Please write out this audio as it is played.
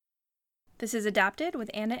This is Adapted with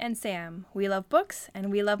Anna and Sam. We love books and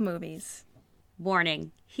we love movies.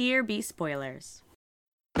 Warning, here be spoilers.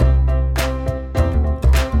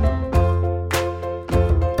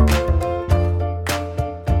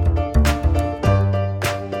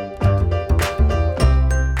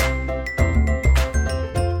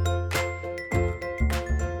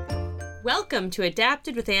 Welcome to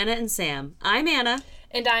Adapted with Anna and Sam. I'm Anna.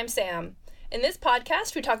 And I'm Sam. In this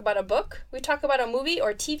podcast, we talk about a book, we talk about a movie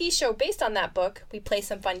or TV show based on that book, we play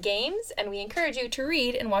some fun games, and we encourage you to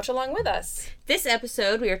read and watch along with us. This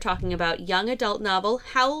episode, we are talking about young adult novel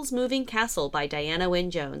Howl's Moving Castle by Diana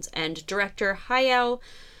Wynne Jones and director Hayao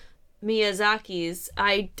Miyazaki's...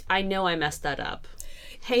 I know I messed that up.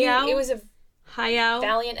 Hayao? It was a Hayao?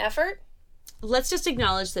 valiant effort. Let's just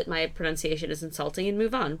acknowledge that my pronunciation is insulting and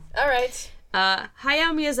move on. All right.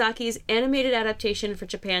 Hayao Miyazaki's animated adaptation for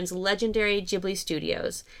Japan's legendary Ghibli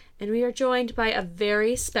Studios. And we are joined by a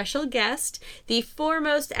very special guest, the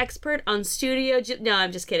foremost expert on No,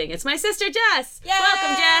 I'm just kidding. It's my sister, Jess. Yay! Welcome,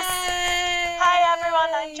 Jess. Hi, everyone.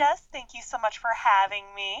 I'm Jess. Thank you so much for having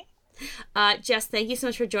me. Jess, thank you so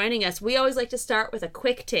much for joining us. We always like to start with a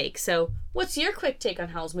quick take. So what's your quick take on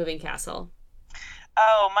Howl's Moving Castle?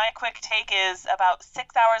 Oh, my quick take is about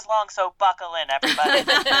 6 hours long, so buckle in, everybody.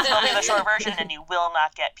 This will be the short version, and you will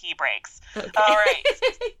not get pee breaks. Okay. All right.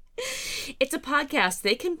 It's a podcast.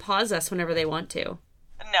 They can pause us whenever they want to.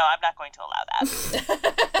 No, I'm not going to allow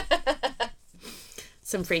that.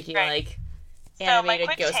 Some freaky, right. animated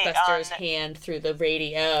Ghostbusters hand through the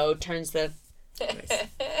radio turns the...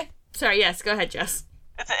 Sorry, yes, go ahead, Jess.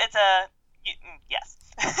 Yes.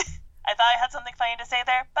 I thought I had something funny to say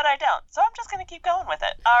there, but I don't, so I'm just going to keep going with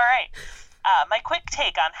it. All right. My quick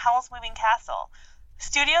take on Howl's Moving Castle.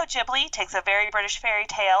 Studio Ghibli takes a very British fairy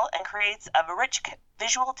tale and creates a rich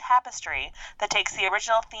visual tapestry that takes the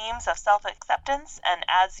original themes of self-acceptance and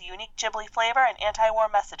adds unique Ghibli flavor and anti-war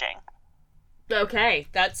messaging. Okay,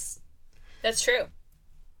 that's true.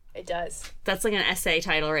 It does. That's like an essay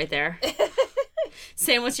title right there.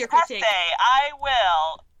 Sam, what's your quick take? I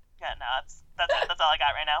will. Yeah, no, that's all I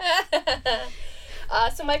got right now.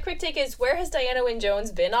 So my quick take is, where has Diana Wynne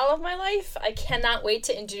Jones been all of my life? I cannot wait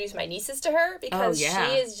to introduce my nieces to her because she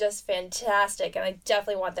is just fantastic, and I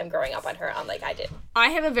definitely want them growing up on her like I did. I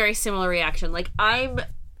have a very similar reaction. Like, I'm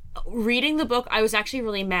reading the book, I was actually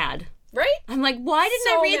really mad. Right? I'm like, why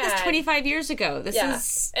didn't I read this 25 years ago? This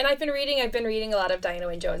is... And I've been reading a lot of Diana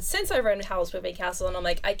Wynne Jones since I read Howl's Moving Castle, and I'm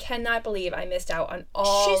like, I cannot believe I missed out on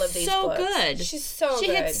all of these books. She's so good.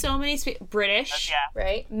 She hit so many British,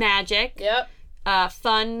 right? Magic. Yep.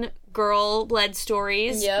 Fun girl-led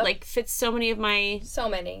stories. Yep. Like, fits so many of my... So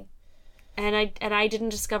many. And I didn't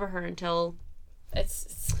discover her until...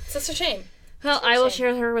 It's such a shame. Well, I will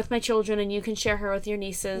share her with my children, and you can share her with your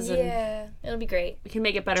nieces. Yeah, it'll be great. We can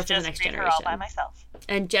make it better for the next generation. Her all by myself.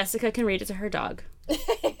 And Jessica can read it to her dog.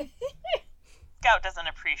 Scout doesn't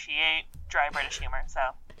appreciate dry British humor, so...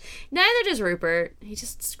 Neither does Rupert. He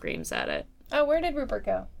just screams at it. Oh, where did Rupert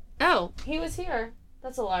go? Oh, he was here.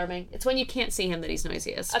 That's alarming. It's when you can't see him that he's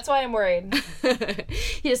noisiest. That's why I'm worried.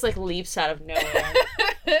 He just, leaps out of nowhere.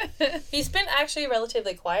 He's been actually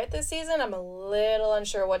relatively quiet this season. I'm a little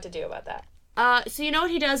unsure what to do about that. So you know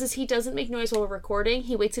what he does is he doesn't make noise while we're recording.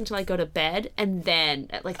 He waits until I go to bed, and then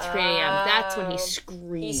at 3 a.m., that's when he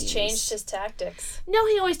screams. He's changed his tactics. No,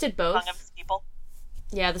 he always did both. Song of his people.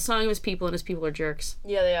 Yeah, the song of his people, and his people are jerks.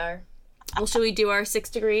 Yeah, they are. Well, shall we do our 6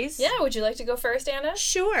 degrees? Yeah, would you like to go first, Anna?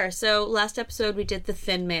 Sure. So last episode we did The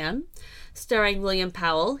Thin Man, starring William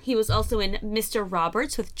Powell. He was also in Mr.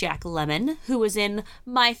 Roberts with Jack Lemmon, who was in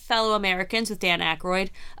My Fellow Americans with Dan Aykroyd,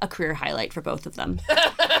 a career highlight for both of them.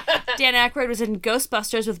 Dan Aykroyd was in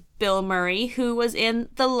Ghostbusters with Bill Murray, who was in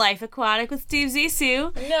The Life Aquatic with Steve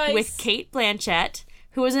Zissou, with Cate Blanchett,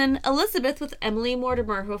 who was in Elizabeth with Emily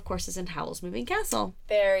Mortimer, who of course is in Howl's Moving Castle.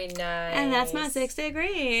 Very nice. And that's my 6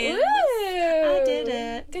 degrees. Woo! I did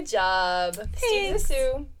it. Good job. Thanks. Steve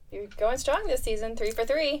Zissou. You're going strong this season, 3 for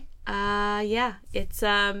 3. Yeah. It's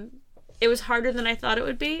it was harder than I thought it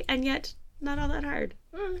would be, and yet not all that hard.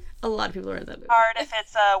 A lot of people are in that movie. Hard if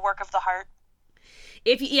it's a work of the heart.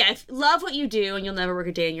 If love what you do and you'll never work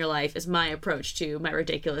a day in your life is my approach to my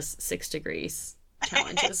ridiculous 6 degrees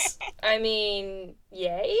challenges. I mean,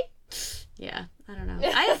 yay? Yeah, I don't know.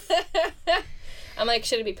 I'm like,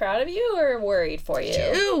 should I be proud of you or worried for you?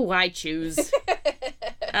 Ooh, I choose.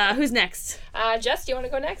 Who's next? Jess, do you want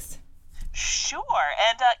to go next? Sure.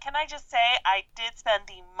 And can I just say, I did spend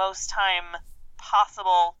the most time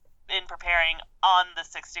possible in preparing on the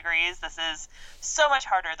 6 degrees. This is so much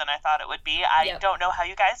harder than I thought it would be. I don't know how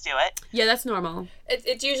you guys do it. Yeah, that's normal.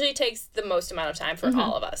 It usually takes the most amount of time for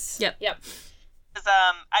all of us. Yep.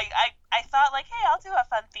 I thought I'll do a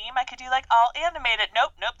fun theme. I could do, like, all animated.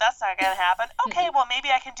 Nope, that's not going to happen. Okay, well, maybe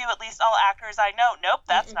I can do at least all actors I know. Nope,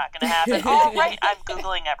 that's not going to happen. All right, I'm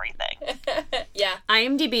Googling everything. Yeah.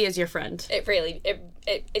 IMDb is your friend. It really,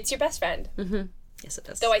 it's your best friend. Mm-hmm. Yes, it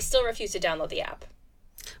is. Though I still refuse to download the app.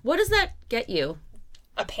 What does that get you?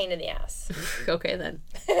 A pain in the ass. Okay, then.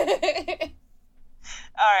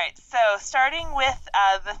 All right, so starting with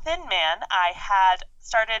The Thin Man, I had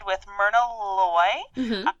started with Myrna Loy,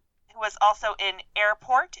 who was also in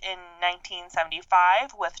Airport in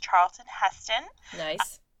 1975 with Charlton Heston.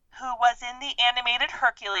 Nice. Who was in the animated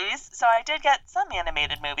Hercules, so I did get some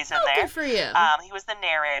animated movies in there. Good for you. He was the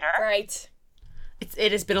narrator. Right.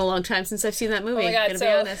 It has been a long time since I've seen that movie. Oh my God, I'm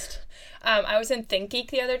gonna be honest. I was in Think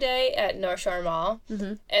Geek the other day at North Shore Mall,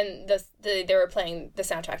 and they were playing the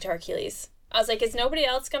soundtrack to Hercules. I was like, is nobody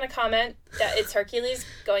else going to comment that it's Hercules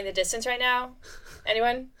going the distance right now?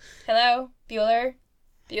 Anyone? Hello? Bueller?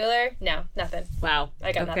 No, nothing. Wow.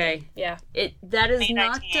 I got nothing. Yeah. That is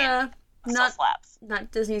not slaps.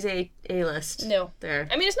 Not Disney's A-list. No. There.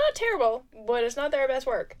 I mean, it's not terrible, but it's not their best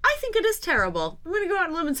work. I think it is terrible. I'm going to go out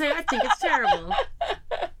on a limb and say I think it's terrible.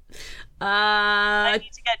 I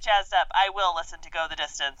need to get jazzed up. I will listen to Go the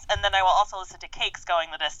Distance, and then I will also listen to Cakes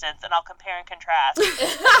Going the Distance, and I'll compare and contrast.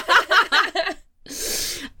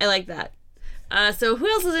 I like that. So who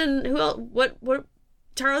else is in? What?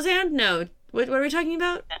 Tarzan? No. What are we talking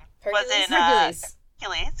about? Was in Hercules.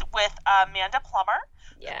 Hercules with Amanda Plummer.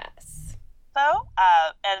 Yes.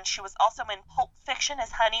 And she was also in Pulp Fiction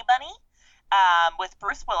as Honey Bunny, with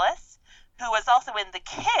Bruce Willis, who was also in The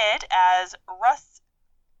Kid as Russ.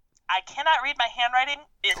 I cannot read my handwriting.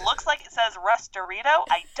 It looks like it says Russ Dorito.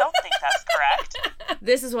 I don't think that's correct.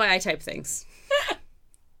 This is why I type things.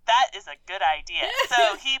 That is a good idea.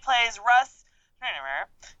 So he plays Russ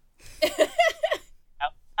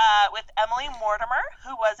with Emily Mortimer,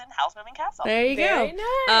 who was in Howl's Moving Castle. There you Very go.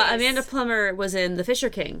 nice. Amanda Plummer was in The Fisher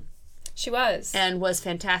King. She was. And was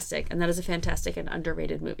fantastic. And that is a fantastic and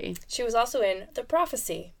underrated movie. She was also in The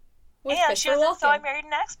Prophecy. And she was in So I Married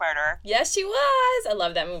an Axe Murderer. Yes, she was. I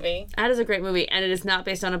love that movie. That is a great movie, and it is not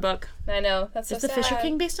based on a book. I know. That's so sad. Is The Fisher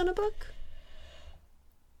King based on a book?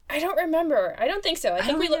 I don't remember. I don't think so. I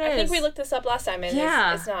think we looked this up last time, and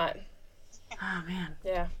it's not. Oh, man.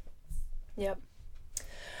 Yeah. Yep.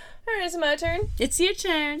 All right, it's my turn. It's your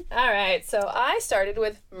turn. All right, so I started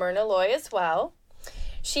with Myrna Loy as well.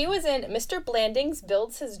 She was in Mr. Blandings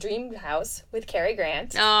Builds His Dream House with Cary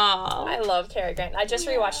Grant. Oh. I love Cary Grant. I just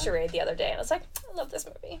rewatched Charade the other day, and I was like, I love this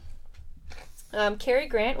movie. Cary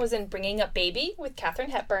Grant was in Bringing Up Baby with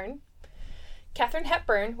Katharine Hepburn. Katharine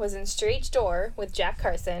Hepburn was in Strange Door with Jack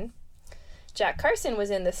Carson. Jack Carson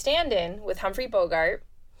was in The Stand-In with Humphrey Bogart.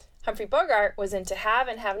 Humphrey Bogart was in To Have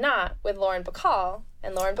and Have Not with Lauren Bacall.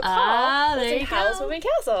 And Lauren Bacall was in Howl's Moving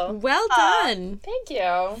Castle. Well done. Thank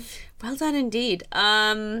you. Well done indeed.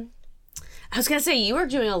 I was going to say, you were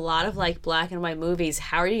doing a lot of, like, black and white movies.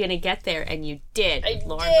 How are you going to get there? And you did,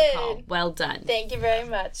 Lauren Bacall. Well done. Thank you very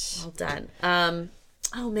much. Well done.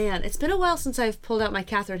 Oh, man. It's been a while since I've pulled out my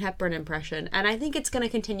Katharine Hepburn impression, and I think it's going to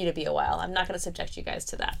continue to be a while. I'm not going to subject you guys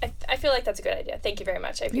to that. I feel like that's a good idea. Thank you very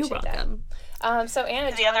much. I appreciate that. You're welcome. So,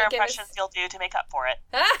 Anna, the other impressions you'll do to make up for it.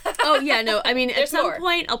 Oh, yeah, no. I mean, at some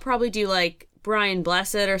point, I'll probably do, like, Brian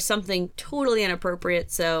Blessed or something totally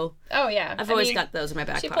inappropriate, so... Oh, yeah. I've always got those in my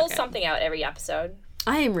back pocket. She pulls something out every episode.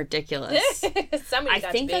 I am ridiculous. I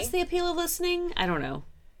think that's the appeal of listening. I don't know.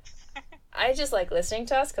 I just like listening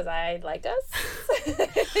to us because I like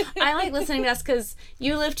us. I like listening to us because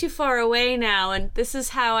you live too far away now, and this is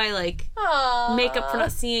how I, like, make up for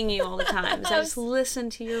not seeing you all the time. So I just listen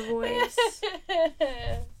to your voice.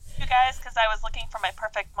 You guys, because I was looking for my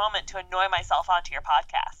perfect moment to annoy myself onto your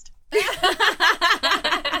podcast.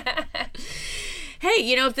 Hey,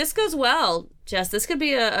 you know, if this goes well, Jess, this could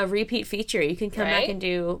be a repeat feature. You can come back and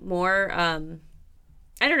do more,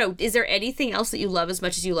 I don't know, is there anything else that you love as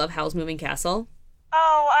much as you love Howl's Moving Castle?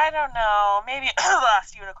 Oh, I don't know. Maybe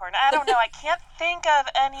Last Unicorn. I don't know. I can't think of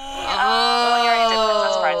any. Well, you already did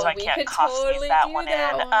Princess Bride, so I can't totally that one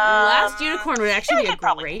in. Last Unicorn would actually be a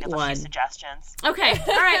great one. A few suggestions. Okay.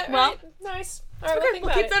 All right. Well. Nice. All right, okay,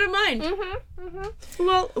 we'll keep that in mind.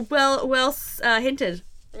 Well hinted.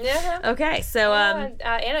 Yeah. Okay, so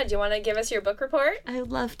Anna, do you want to give us your book report? I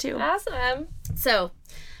would love to. Awesome. So,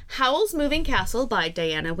 Howl's Moving Castle by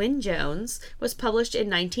Diana Wynne Jones was published in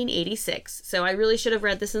 1986. So I really should have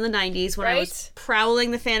read this in the 90s when I was prowling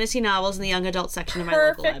the fantasy novels in the young adult section of my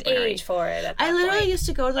local library. Perfect age for it at that I literally used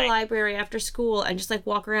to go to the library after school and just, like,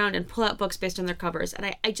 walk around and pull out books based on their covers.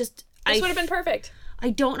 And This would have been perfect. I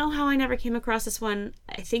don't know how I never came across this one.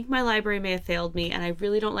 I think my library may have failed me, and I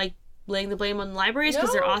really don't like laying the blame on libraries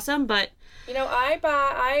because they're No. awesome, but You know,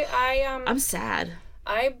 I'm sad.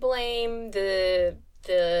 I blame the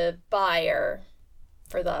buyer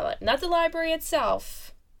for not the library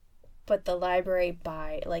itself, but the library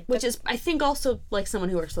Which is, I think, also like someone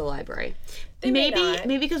who works at the library.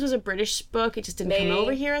 Maybe because it was a British book, it just didn't come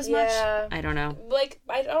over here as much. I don't know. Like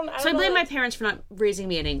I don't So I blame know, my parents for not raising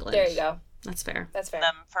me in England. There you go. That's fair. That's fair.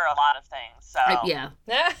 Them for a lot of things. So Yeah.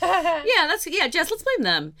 Jess, let's blame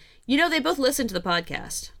them. You know, they both listen to the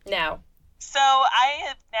podcast. Now. So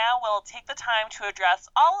I now will take the time to address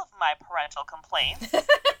all of my parental complaints.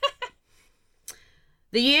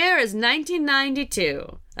 The year is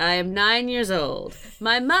 1992. I am 9 years old.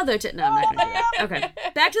 My mother No, I'm not going to do that. Okay.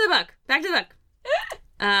 Back to the book.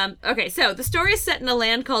 Okay, so the story is set in a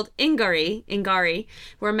land called Ingari,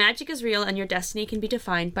 where magic is real and your destiny can be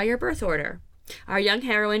defined by your birth order. Our young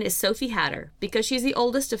heroine is Sophie Hatter. Because she's the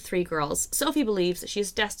oldest of 3 girls, Sophie believes that she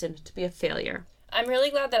is destined to be a failure. I'm really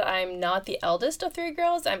glad that I'm not the eldest of 3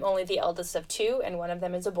 girls. I'm only the eldest of 2, and one of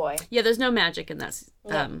them is a boy. Yeah, there's no magic in that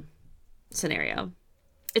scenario.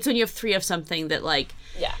 It's when you have 3 of something that, like,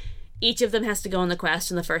 each of them has to go on the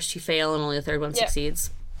quest, and the first 2 fail, and only the 3rd one succeeds.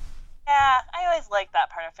 Yeah, I always like that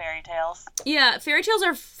part of fairy tales. Yeah, fairy tales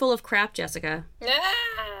are full of crap, Jessica.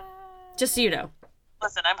 Just so you know.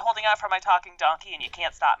 Listen, I'm holding out for my talking donkey, and you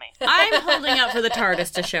can't stop me. I'm holding out for the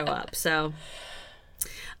TARDIS to show up, so...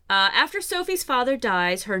 after Sophie's father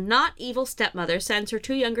dies, her not-evil stepmother sends her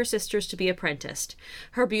 2 younger sisters to be apprenticed.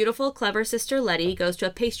 Her beautiful, clever sister Letty goes to a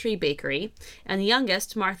pastry bakery, and the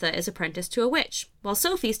youngest, Martha, is apprenticed to a witch, while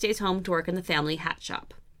Sophie stays home to work in the family hat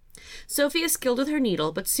shop. Sophie is skilled with her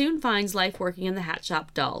needle, but soon finds life working in the hat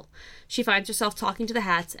shop dull. She finds herself talking to the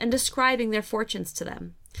hats and describing their fortunes to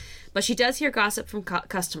them. But she does hear gossip from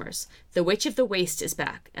customers. The Witch of the Waste is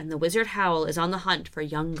back, and the wizard Howl is on the hunt for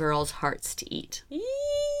young girls' hearts to eat.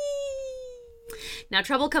 Now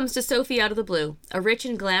trouble comes to Sophie out of the blue. A rich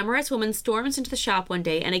and glamorous woman storms into the shop one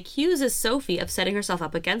day and accuses Sophie of setting herself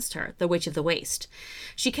up against her, the Witch of the Waste.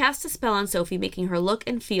 She casts a spell on Sophie, making her look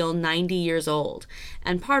and feel 90 years old,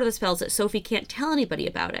 and part of the spell is that Sophie can't tell anybody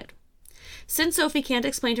about it. Since Sophie can't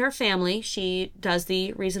explain to her family, she does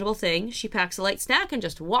the reasonable thing. She packs a light snack and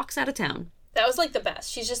just walks out of town. That was like the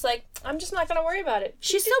best. She's just like, I'm just not going to worry about it.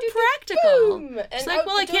 She's so practical. Boom, She's like,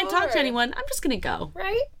 well, I can't talk to anyone. I'm just going to go.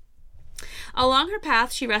 Right? Along her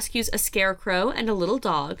path, she rescues a scarecrow and a little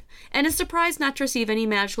dog, and is surprised not to receive any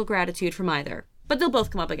magical gratitude from either. But they'll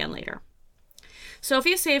both come up again later.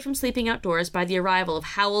 Sophie is saved from sleeping outdoors by the arrival of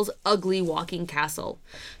Howl's ugly walking castle.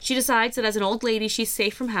 She decides that as an old lady, she's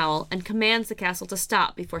safe from Howl, and commands the castle to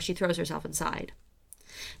stop before she throws herself inside.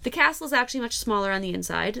 The castle is actually much smaller on the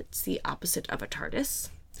inside. It's the opposite of a TARDIS.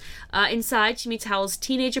 Inside, she meets Howl's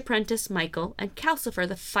teenage apprentice, Michael, and Calcifer,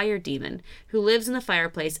 the fire demon, who lives in the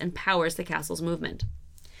fireplace and powers the castle's movement.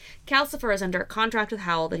 Calcifer is under a contract with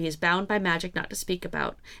Howl that he is bound by magic not to speak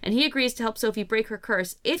about, and he agrees to help Sophie break her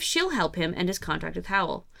curse if she'll help him end his contract with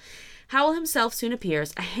Howl. Howl himself soon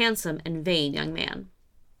appears, a handsome and vain young man.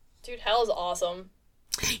 Dude, Hell's awesome.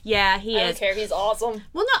 Yeah, he is. I don't care. He's awesome.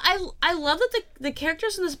 Well, no, I love that the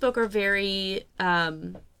characters in this book are very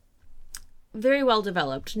well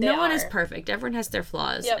developed. No one is perfect. Everyone has their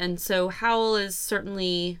flaws. Yep. And so Howl is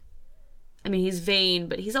certainly, I mean, he's vain,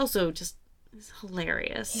 but he's also just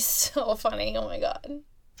hilarious. He's so funny. Oh my god.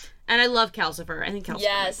 And I love Calcifer. I think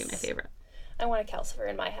Calcifer might be my favorite. I want a Calcifer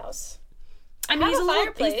in my house. I mean, he's a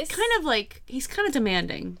fireplace. he's kind of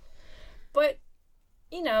demanding. But,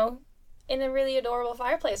 you know, in a really adorable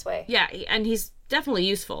fireplace way. Yeah, and he's definitely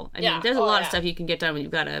useful. I mean, there's a lot of stuff you can get done when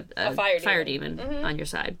you've got a fire demon on your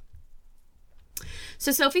side.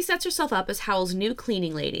 So Sophie sets herself up as Howl's new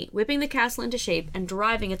cleaning lady, whipping the castle into shape and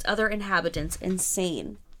driving its other inhabitants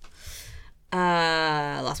insane.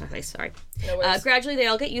 Lost my place, sorry. No worries. Gradually, they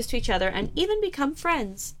all get used to each other and even become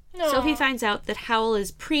friends. Aww. Sophie finds out that Howl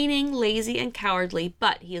is preening, lazy, and cowardly,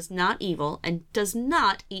 but he is not evil and does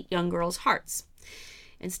not eat young girls' hearts.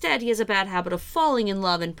 Instead, he has a bad habit of falling in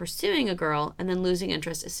love and pursuing a girl and then losing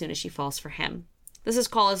interest as soon as she falls for him. This has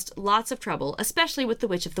caused lots of trouble, especially with the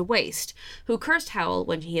Witch of the Waste, who cursed Howl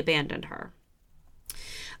when he abandoned her.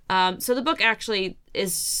 So the book actually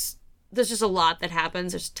is... There's just a lot that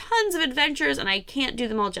happens. There's tons of adventures, and I can't do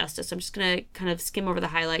them all justice. So I'm just going to kind of skim over the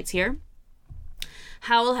highlights here.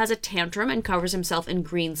 Howl has a tantrum and covers himself in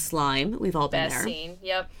green slime. We've all been there. Best scene.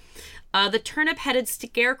 Yep. The turnip-headed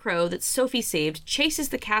scarecrow that Sophie saved chases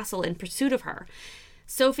the castle in pursuit of her.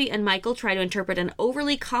 Sophie and Michael try to interpret an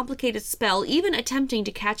overly complicated spell, even attempting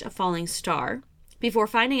to catch a falling star, before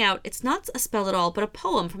finding out it's not a spell at all, but a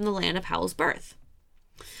poem from the land of Howl's birth.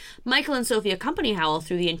 Michael and Sophie accompany Howl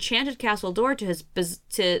through the enchanted castle door to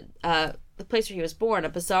the place where he was born, a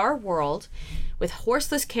bizarre world with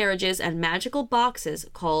horseless carriages and magical boxes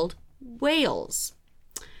called Wales.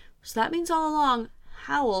 So that means all along,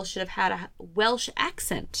 Howl should have had a Welsh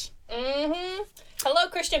accent. Mm-hmm. Hello,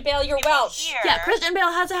 Christian Bale, you're Welsh. Here. Yeah, Christian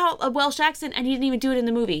Bale has a Welsh accent, and he didn't even do it in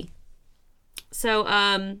the movie. So,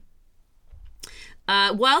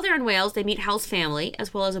 while they're in Wales, they meet Howl's family,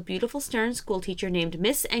 as well as a beautiful stern schoolteacher named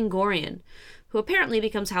Miss Angorian, who apparently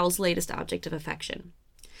becomes Howl's latest object of affection.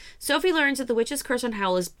 Sophie learns that the witch's curse on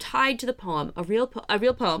Howl is tied to the poem, a real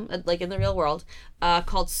poem, like in the real world,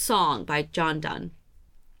 called Song by John Donne.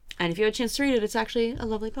 And if you have a chance to read it, it's actually a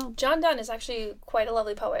lovely poem. John Donne is actually quite a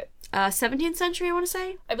lovely poet. 17th century, I want to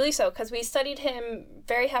say? I believe so, because we studied him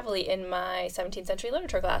very heavily in my 17th century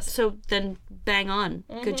literature class. So then, bang on.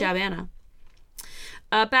 Mm-hmm. Good job, Anna.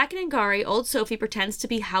 Back in Angari, old Sophie pretends to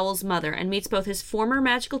be Howl's mother and meets both his former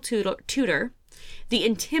magical tutor, the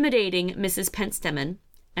intimidating Mrs. Penstemon,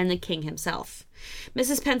 and the king himself.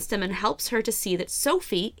 Mrs. Penstemon helps her to see that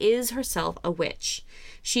Sophie is herself a witch.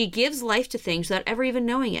 She gives life to things without ever even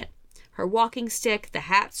knowing it. Her walking stick, the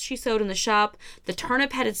hats she sewed in the shop, the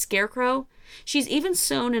turnip-headed scarecrow. She's even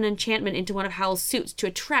sewn an enchantment into one of Howl's suits to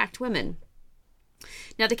attract women.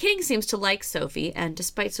 Now, the king seems to like Sophie, and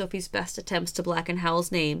despite Sophie's best attempts to blacken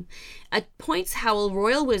Howl's name, appoints Howl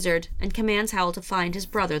royal wizard and commands Howl to find his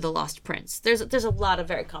brother, the lost prince. There's a lot of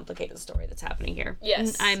very complicated story that's happening here.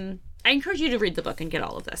 Yes. And I encourage you to read the book and get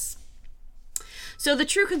all of this. So the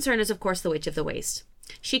true concern is, of course, the Witch of the Waste.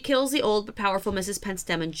 She kills the old but powerful Mrs.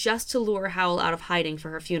 Penstemon just to lure Howl out of hiding for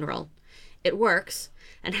her funeral. It works,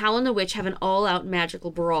 and Howl and the witch have an all-out magical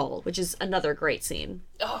brawl, which is another great scene.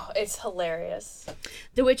 Oh, it's hilarious.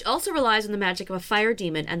 The witch also relies on the magic of a fire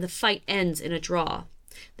demon, and the fight ends in a draw.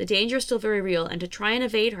 The danger is still very real, and to try and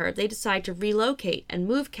evade her, they decide to relocate and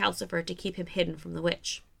move Calcifer to keep him hidden from the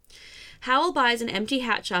witch. Howl buys an empty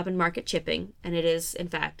hat shop in Market Chipping, and it is, in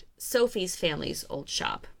fact, Sophie's family's old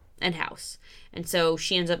shop and house. And so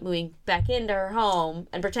she ends up moving back into her home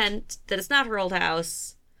and pretend that it's not her old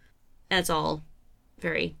house. And it's all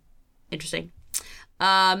very interesting.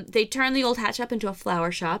 They turn the old hat shop into a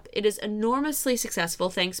flower shop. It is enormously successful,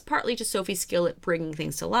 thanks partly to Sophie's skill at bringing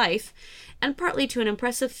things to life, and partly to an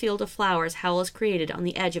impressive field of flowers Howl has created on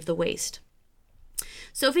the edge of the waste.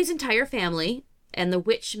 Sophie's entire family and the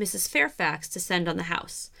witch Mrs. Fairfax descend on the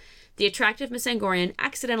house. The attractive Miss Angorian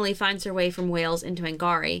accidentally finds her way from Wales into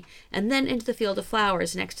Angari, and then into the field of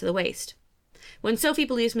flowers next to the waste. When Sophie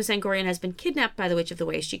believes Miss Angorian has been kidnapped by the Witch of the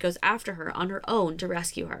Waste, she goes after her on her own to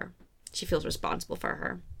rescue her. She feels responsible for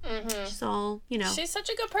her. Mm-hmm. She's all, She's such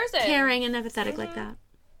a good person. Caring and empathetic like that.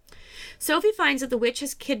 Sophie finds that the witch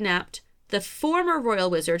has kidnapped the former royal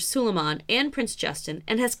wizard, Suleiman, and Prince Justin,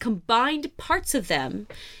 and has combined parts of them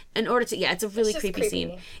in order to... Yeah, it's a really creepy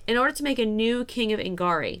scene. In order to make a new king of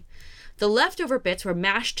Angari. The leftover bits were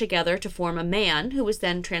mashed together to form a man who was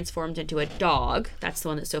then transformed into a dog. That's the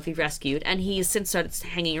one that Sophie rescued, and he has since started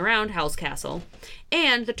hanging around Howl's castle.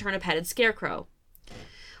 And the turnip-headed scarecrow.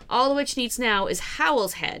 All the witch needs now is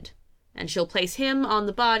Howl's head, and she'll place him on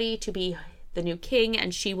the body to be the new king,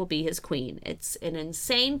 and she will be his queen. It's an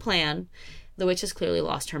insane plan. The witch has clearly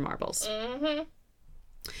lost her marbles. Mm-hmm.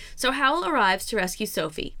 So Howl arrives to rescue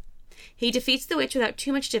Sophie. He defeats the witch without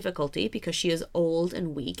too much difficulty because she is old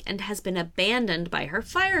and weak and has been abandoned by her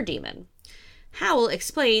fire demon. Howl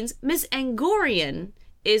explains Miss Angorian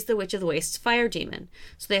is the Witch of the Waste's fire demon,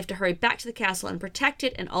 so they have to hurry back to the castle and protect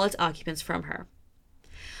it and all its occupants from her.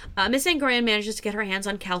 Miss Angorian manages to get her hands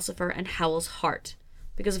on Calcifer and Howl's heart,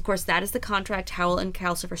 because of course that is the contract Howl and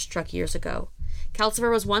Calcifer struck years ago.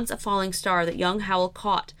 Calcifer was once a falling star that young Howl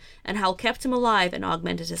caught, and Howl kept him alive and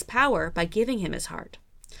augmented his power by giving him his heart.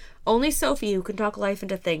 Only Sophie, who can talk life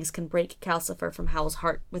into things, can break Calcifer from Howl's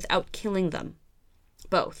heart without killing them.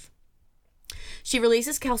 Both. She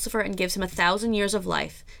releases Calcifer and gives him 1,000 years of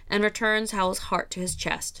life, and returns Howl's heart to his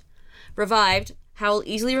chest. Revived, Howl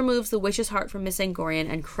easily removes the witch's heart from Miss Angorian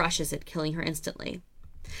and crushes it, killing her instantly.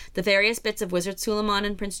 The various bits of Wizard Suleiman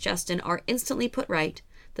and Prince Justin are instantly put right.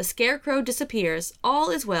 The scarecrow disappears,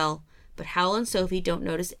 all is well, but Howl and Sophie don't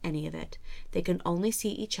notice any of it. They can only see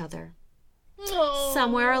each other. Aww.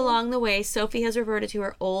 Somewhere along the way, Sophie has reverted to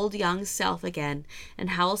her old young self again,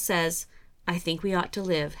 and Howl says, "I think we ought to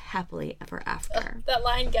live happily ever after." That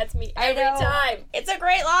line gets me every time. It's a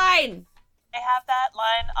great line! I have that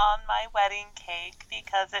line on my wedding cake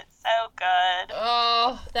because it's so good.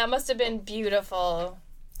 Oh, that must have been beautiful.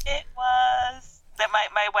 It was. That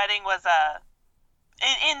my wedding was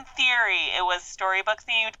in theory, it was storybook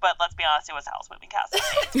themed, but let's be honest, it was Howl's Moving Castle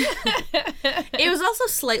themed. It was also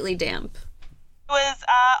slightly damp. It was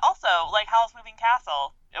also like Howl's Moving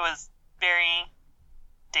Castle. It was very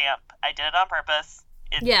damp. I did it on purpose.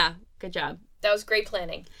 Yeah, good job. That was great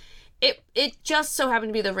planning. It just so happened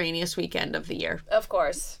to be the rainiest weekend of the year. Of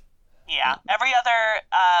course. Yeah. Every other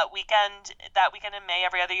weekend, that weekend in May,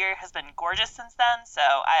 every other year has been gorgeous since then. So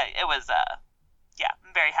I'm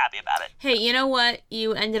very happy about it. Hey, you know what?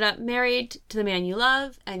 You ended up married to the man you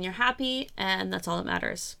love, and you're happy, and that's all that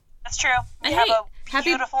matters. That's true. We And have hey, a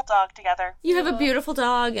beautiful dog together. You have a beautiful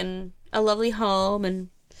dog and a lovely home, and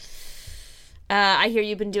I hear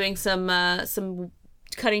you've been doing some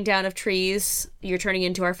cutting down of trees. You're turning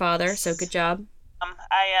into our father, so good job.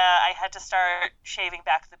 I had to start shaving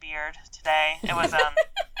back the beard today. It was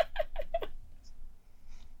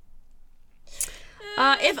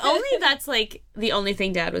if only that's like the only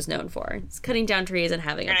thing Dad was known for. It's cutting down trees and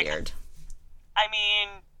having a beard. I mean,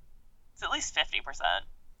 it's at least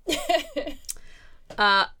 50%.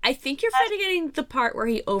 I think you're forgetting the part where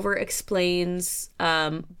he over explains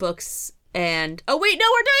books and oh wait, no,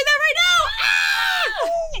 we're doing that right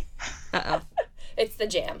now. Uh-oh. It's the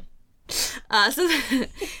jam.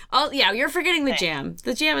 You're forgetting the jam.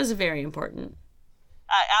 The jam is very important.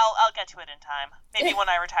 I'll get to it in time. Maybe when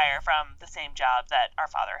I retire from the same job that our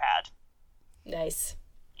father had. Nice.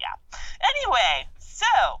 Yeah. Anyway,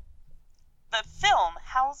 so the film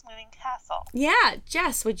Howl's Moving Castle. Yeah,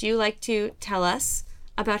 Jess, would you like to tell us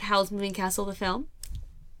about Howl's Moving Castle, the film?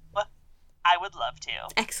 Well, I would love to.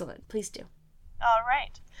 Excellent. Please do. All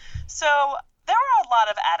right. So there are a lot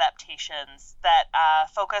of adaptations that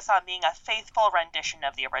focus on being a faithful rendition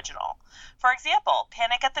of the original. For example,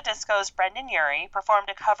 Panic at the Disco's Brendan Urie performed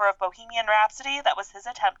a cover of Bohemian Rhapsody that was his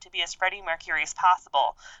attempt to be as Freddie Mercury as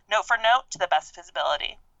possible, note for note, to the best of his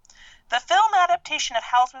ability. The film adaptation of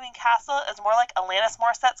Howl's Moving Castle is more like Alanis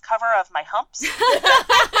Morissette's cover of My Humps.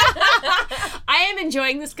 I am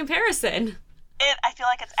enjoying this comparison. I feel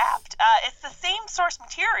like it's apt. It's the same source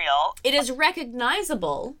material. It is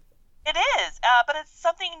recognizable. It is, but it's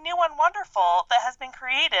something new and wonderful that has been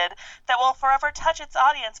created that will forever touch its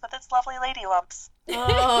audience with its lovely lady lumps.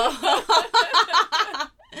 Oh.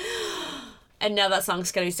 And now that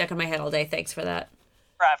song's going to be stuck in my head all day. Thanks for that.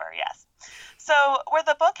 Forever, yes. So, where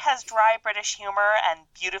the book has dry British humor and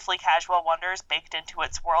beautifully casual wonders baked into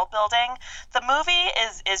its world building, the movie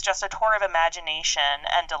is just a tour of imagination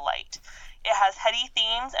and delight. It has heady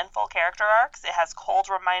themes and full character arcs. It has cold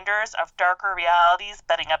reminders of darker realities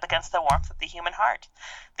butting up against the warmth of the human heart.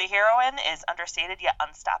 The heroine is understated yet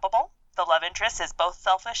unstoppable. The love interest is both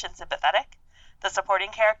selfish and sympathetic. The supporting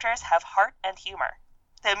characters have heart and humor.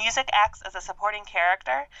 The music acts as a supporting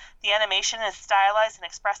character. The animation is stylized and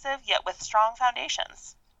expressive, yet with strong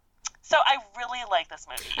foundations. So I really like this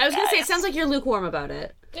movie. I was going to say, it sounds like you're lukewarm about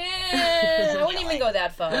it. I wouldn't even go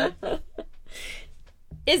that far.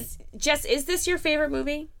 Is this your favorite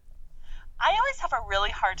movie? I always have a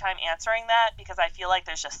really hard time answering that because I feel like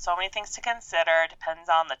there's just so many things to consider. Depends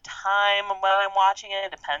on the time when I'm watching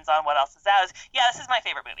it. Depends on what else is out. Yeah, this is my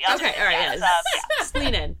favorite movie. Okay, all right. Just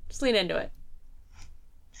lean in. Just lean into it.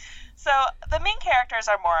 So the main characters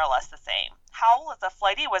are more or less the same. Howl is a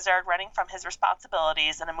flighty wizard running from his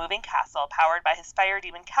responsibilities in a moving castle powered by his fire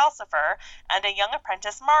demon Calcifer and a young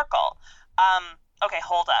apprentice Markle. Okay,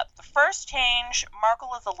 hold up. The first change,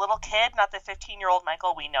 Markle is a little kid, not the 15-year-old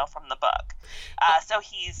Michael we know from the book. So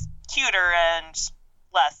he's cuter and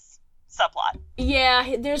less subplot.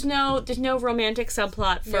 Yeah, there's no romantic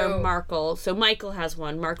subplot for Markle. So Michael has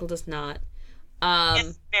one. Markle does not.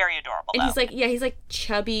 It's very adorable, and though. he's like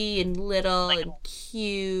chubby and little and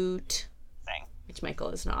cute. Thing. Which Michael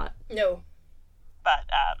is not. No. But,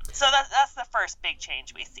 so that's the first big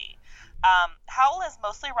change we see. Howl is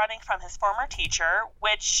mostly running from his former teacher,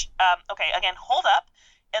 which, again, hold up.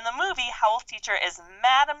 In the movie, Howl's teacher is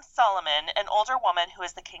Madame Solomon, an older woman who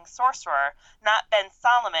is the king's sorcerer, not Ben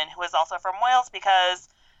Solomon, who is also from Wales, because,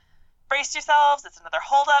 brace yourselves, it's another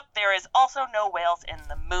hold up, there is also no Wales in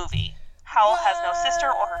the movie. Howl has no sister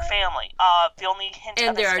or her family. The only hint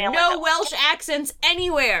and of his family... And there are no Welsh accents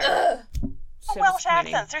anywhere! So Welsh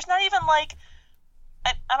accents. There's not even, like...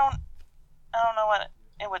 I don't know what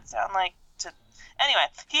it would sound like to... Anyway,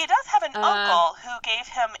 he does have an uncle who gave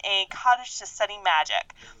him a cottage to study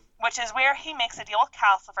magic, which is where he makes a deal with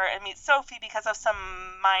Calcifer and meets Sophie because of some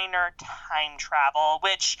minor time travel,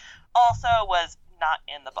 which also was not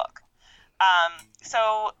in the book.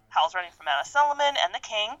 So Howl's running from Madame Solomon and the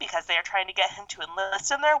king because they are trying to get him to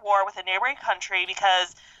enlist in their war with a neighboring country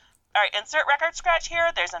because... All right, insert record scratch here.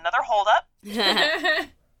 There's another holdup.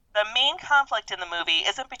 The main conflict in the movie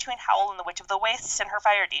isn't between Howl and the Witch of the Wastes and her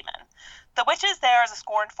fire demon. The witch is there as a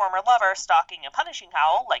scorned former lover, stalking and punishing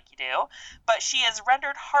Howl, like you do, but she is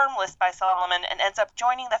rendered harmless by Solomon and ends up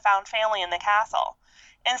joining the found family in the castle.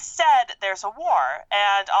 Instead, there's a war,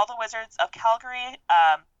 and all the wizards of Calgary,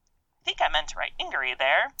 I think I meant to write Ingery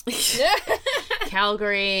there.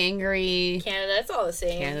 Calgary, Ingery. Canada, it's all the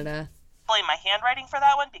same. Canada. Blame my handwriting for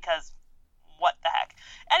that one, because what the heck.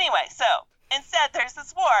 Anyway, so instead, there's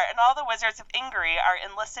this war, and all the wizards of Ingery are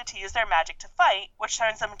enlisted to use their magic to fight, which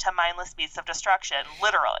turns them into mindless beasts of destruction,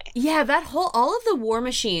 literally. Yeah, all of the war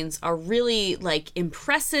machines are really, like,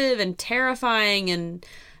 impressive and terrifying, and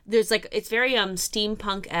there's, like, it's very,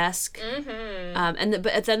 steampunk-esque. Mm-hmm.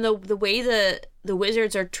 But then the way the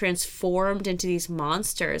wizards are transformed into these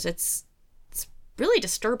monsters, it's really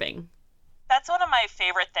disturbing. That's one of my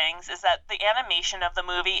favorite things, is that the animation of the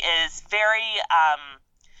movie is very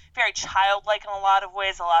childlike in a lot of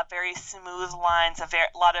ways, a lot of very smooth lines, a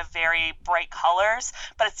lot of very bright colors,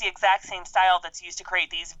 but it's the exact same style that's used to create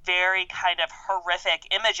these very kind of horrific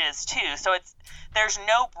images too. So there's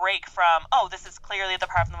no break from, oh, this is clearly the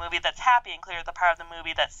part of the movie that's happy and clearly the part of the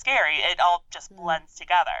movie that's scary. It all just blends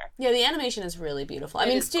together. Yeah, the animation is really beautiful. I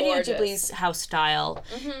mean, Studio Ghibli's house style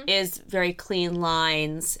is very clean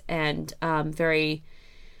lines and very,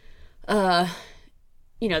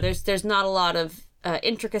 there's not a lot of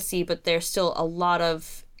intricacy, but there's still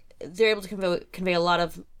they're able to convey a lot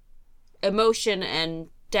of emotion and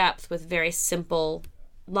depth with very simple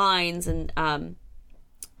lines and a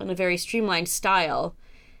very streamlined style.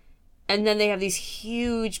 And then they have these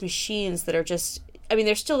huge machines that are just, I mean,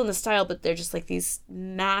 they're still in the style, but they're just like these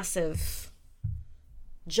massive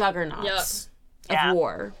juggernauts of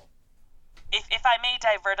war. If I may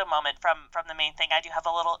divert a moment from the main thing, I do have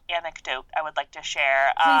a little anecdote I would like to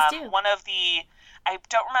share. Please do. I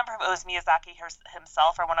don't remember if it was Miyazaki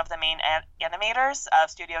himself or one of the main animators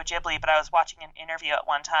of Studio Ghibli, but I was watching an interview at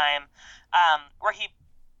one time where he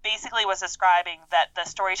basically was describing that the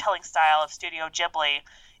storytelling style of Studio Ghibli,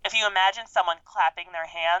 if you imagine someone clapping their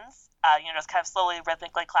hands, just kind of slowly,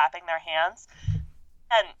 rhythmically clapping their hands,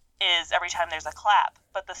 and is every time there's a clap.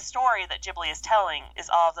 But the story that Ghibli is telling is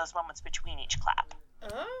all of those moments between each clap.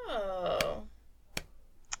 Oh.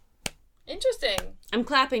 Interesting. I'm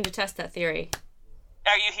clapping to test that theory.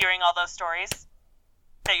 Are you hearing all those stories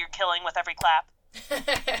that you're killing with every clap?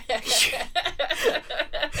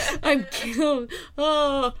 I'm killed.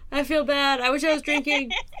 Oh, I feel bad. I wish I was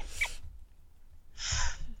drinking.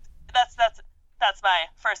 That's my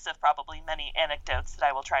first of probably many anecdotes that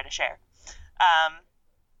I will try to share.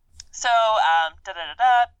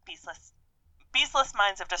 Beastless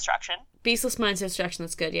Minds of Destruction. Beastless Minds of Destruction,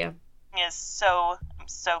 that's good, yeah. I'm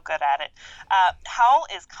so good at it. Howl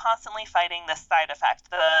is constantly fighting this side effect,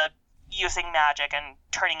 the using magic and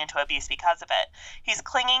turning into a beast because of it. He's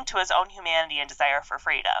clinging to his own humanity and desire for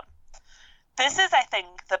freedom. This is, I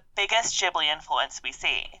think, the biggest Ghibli influence we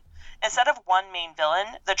see. Instead of one main villain,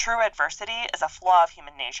 the true adversity is a flaw of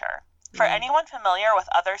human nature. For anyone familiar with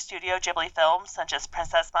other Studio Ghibli films, such as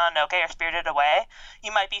Princess Mononoke or Spirited Away,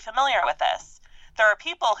 you might be familiar with this. There are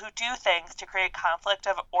people who do things to create conflict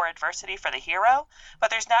or adversity for the hero, but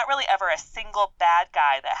there's not really ever a single bad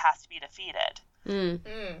guy that has to be defeated.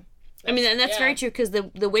 I mean, and that's very true, because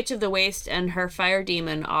the Witch of the Waste and her fire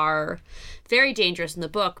demon are very dangerous in the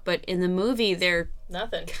book, but in the movie, they're...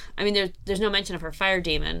 Nothing. I mean, there's no mention of her fire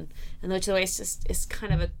demon, and the Witch of the Waste is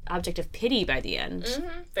kind of an object of pity by the end.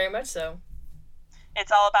 Mm-hmm. Very much so.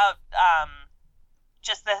 It's all about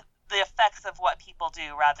just the effects of what people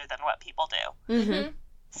do rather than what people do. Mm-hmm.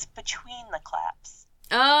 It's between the claps.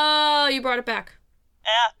 Oh, you brought it back.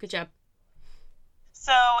 Yeah. Good job.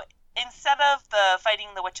 So, instead of fighting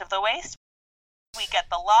the Witch of the Waste, we get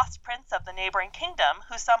the lost prince of the neighboring kingdom,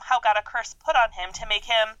 who somehow got a curse put on him to make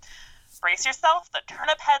him, brace yourself, the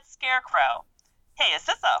turnip-head scarecrow. Hey, is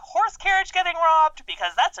this a horse carriage getting robbed?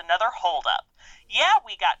 Because that's another holdup. Yeah,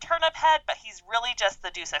 we got Turnip Head, but he's really just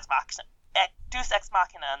the Deus Ex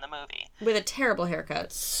Machina in the movie. With a terrible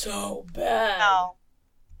haircut. So bad. No,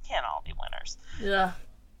 can't all be winners. Yeah.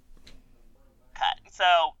 Cut.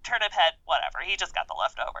 So, Turnip Head, whatever. He just got the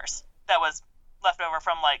leftovers. That was left over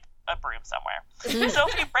from, like, a broom somewhere.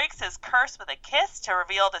 Sophie breaks his curse with a kiss to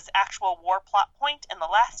reveal this actual war plot point in the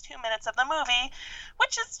last 2 minutes of the movie,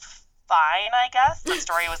 which is fine, I guess. The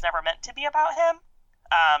story was never meant to be about him.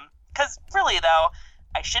 Because really, though,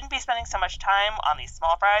 I shouldn't be spending so much time on these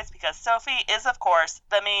small fries, because Sophie is, of course,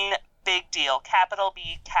 the main big deal. Capital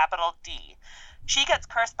B, capital D. She gets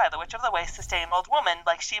cursed by the Witch of the Waste to stay an old woman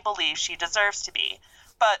like she believes she deserves to be,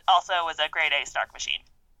 but also is a grade A snark machine.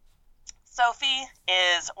 Sophie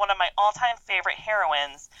is one of my all-time favorite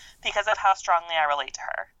heroines because of how strongly I relate to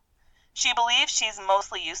her. She believes she's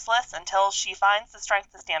mostly useless until she finds the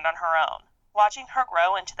strength to stand on her own. Watching her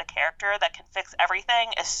grow into the character that can fix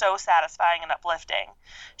everything is so satisfying and uplifting.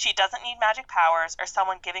 She doesn't need magic powers or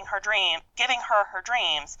someone giving her her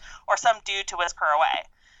dreams, or some dude to whisk her away.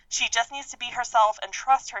 She just needs to be herself and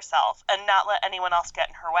trust herself and not let anyone else get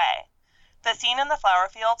in her way. The scene in the flower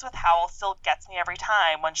fields with Howl still gets me every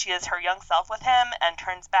time when she is her young self with him and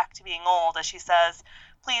turns back to being old as she says,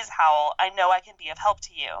 "Please, Howl, I know I can be of help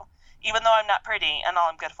to you, even though I'm not pretty and all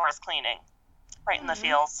I'm good for is cleaning." Right in the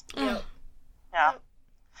feels. Yep. Yeah.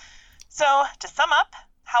 So, to sum up,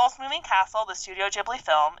 Howl's Moving Castle, the Studio Ghibli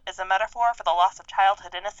film, is a metaphor for the loss of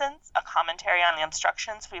childhood innocence, a commentary on the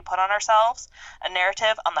obstructions we put on ourselves, a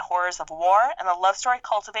narrative on the horrors of war, and a love story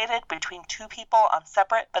cultivated between two people on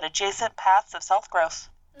separate but adjacent paths of self-growth.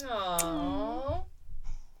 Aww.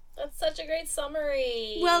 That's such a great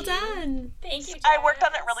summary. Well done. Thank you, Jess. I worked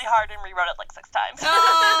on it really hard and rewrote it like 6 times.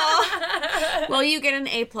 Oh. Well, you get an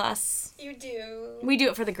A+. You do. We do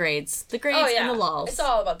it for the grades. The grades and the lols. It's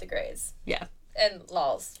all about the grades. Yeah. And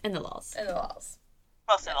lols. And the lols. And the lols.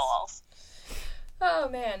 Most of the lulls. Oh,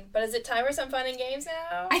 man. But is it time for some fun and games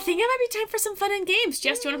now? I think it might be time for some fun and games.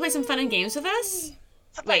 Jess, do you want to play some fun and games with us?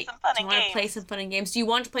 So play some fun do you and want to games. play some fun and games? Do you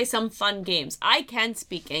want to play some fun games? I can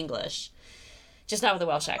speak English. Just not with a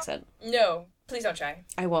Welsh accent. No. Please don't try.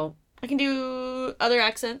 I won't. I can do other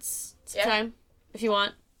accents sometime, if you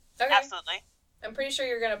want. Okay. Absolutely. I'm pretty sure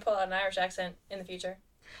you're going to pull out an Irish accent in the future.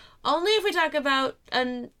 Only if we talk about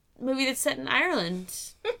a movie that's set in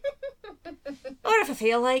Ireland. Or if I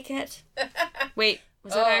feel like it. Wait,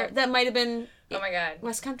 was that that might have been Oh my god.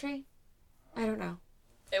 West Country? I don't know.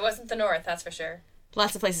 It wasn't the North, that's for sure.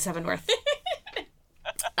 Lots of places have a North.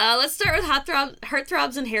 Let's start with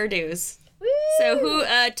heartthrobs and hairdos. Woo! So who,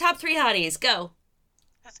 top 3 hotties, go.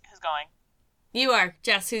 Who's going? You are.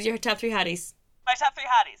 Jess, who's your top 3 hotties? My top 3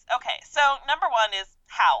 hotties. Okay, so number 1 is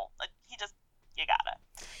Howl. Like, you gotta.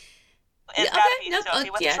 It's gotta be Sophie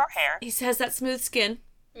with the short hair. He has that smooth skin.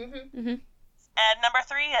 Mm-hmm. Mm-hmm. And number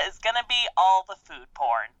 3 is gonna be all the food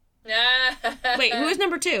porn. Wait, who is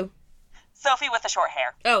number 2? Sophie with the short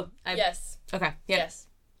hair. Oh. Yes. Okay. Yeah. Yes.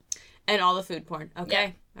 And all the food porn.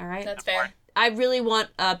 Okay. All right. That's fair. I really want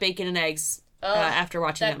bacon and eggs after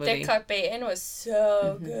watching that movie. Thick cut bacon was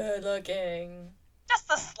so good looking. Just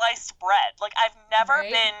the sliced bread. Like, I've never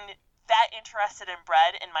been that interested in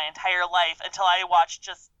bread in my entire life until I watched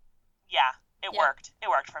it worked. It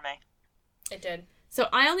worked for me. It did. So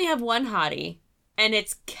I only have one hottie, and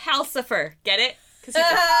it's Calcifer. Get it? Because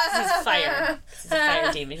he's fire. He's a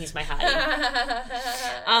fire demon. He's my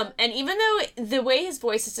hottie. And even though the way his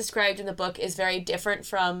voice is described in the book is very different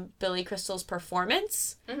from Billy Crystal's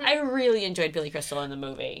performance, I really enjoyed Billy Crystal in the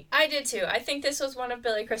movie. I did too. I think this was one of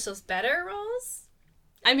Billy Crystal's better roles.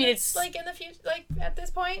 I mean, it's like in the future, like at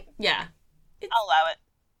this point. Yeah. I'll allow it.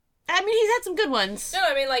 I mean, he's had some good ones. No,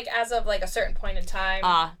 I mean like as of like a certain point in time.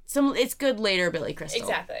 It's good later, Billy Crystal.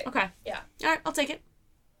 Exactly. Okay. Yeah. All right, I'll take it.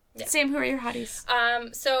 Yeah. Sam, who are your hotties?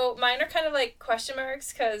 So mine are kind of like question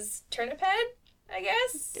marks because Turnip Head, I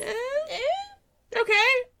guess. Okay.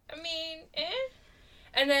 I mean,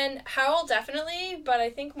 And then Howl definitely, but I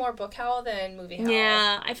think more book Howl than movie Howl.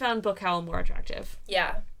 Yeah, I found book Howl more attractive.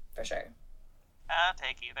 Yeah, for sure. I'll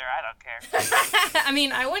take either. I don't care. I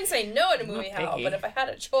mean, I wouldn't say no to movie Howl, but if I had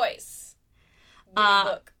a choice,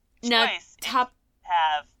 book. Now, top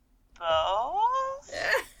have both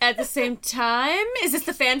at the same time. Is this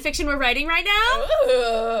the fan fiction we're writing right now?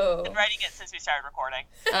 Ooh. Been writing it since we started recording.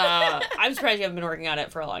 I'm surprised you haven't been working on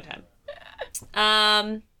it for a long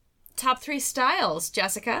time. Top 3 styles,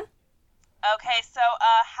 Jessica. Okay, so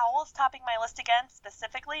Howl's topping my list again,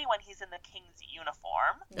 specifically when he's in the king's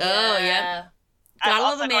uniform. Oh yeah. Gotta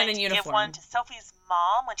love a man in uniform. Give one to Sophie's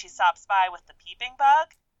mom when she stops by with the peeping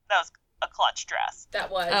bug. That was a clutch dress.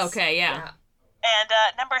 That was. Okay, yeah. And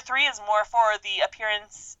number 3 is more for the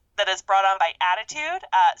appearance that is brought on by attitude.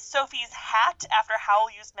 Sophie's hat after Howl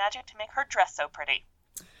used magic to make her dress so pretty.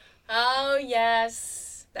 Oh,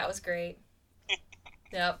 yes. That was great.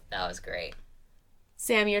 Yep, that was great.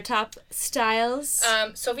 Sam, your top styles?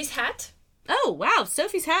 Sophie's hat. Oh, wow.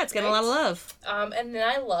 Sophie's hat's got a lot of love. And then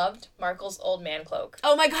I loved Markle's old man cloak.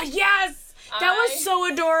 Oh my god, yes! That was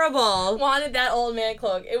so adorable. Wanted that old man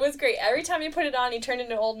cloak. It was great. Every time he put it on, he turned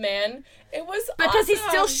into an old man. It was because awesome. He's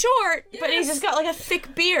still short, but he's just got like a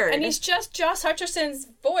thick beard. And he's just Josh Hutcherson's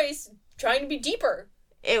voice trying to be deeper.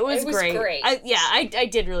 It was great. I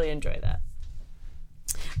did really enjoy that.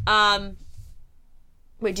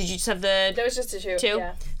 Wait, did you just have the... There was just a 2.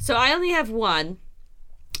 Yeah. So I only have one.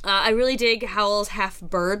 I really dig Howl's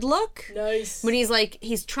half-bird look. Nice. When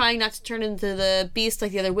he's trying not to turn into the beast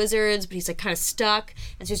like the other wizards, but he's, like, kind of stuck.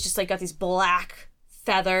 And so he's just, like, got these black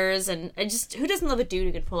feathers. And just, who doesn't love a dude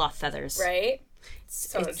who can pull off feathers? Right?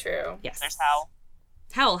 So true. Yes. There's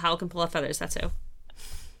Howl. Howl can pull off feathers, that's who.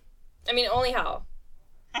 I mean, only Howl.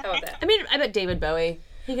 How about that? I mean, I bet David Bowie.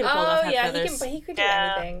 He could have pulled off feathers. He could do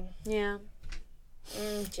anything. Yeah.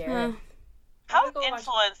 Jared. How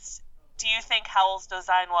influenced do you think Howl's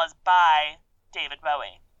design was by David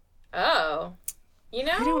Bowie? Oh. You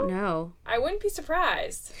know? I don't know. I wouldn't be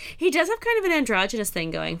surprised. He does have kind of an androgynous thing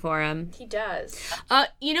going for him. He does.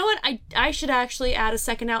 You know what? I should actually add a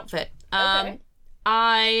second outfit. Okay.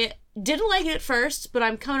 I didn't like it at first, but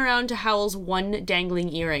I'm coming around to Howl's one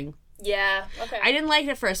dangling earring. Yeah, okay. I didn't like it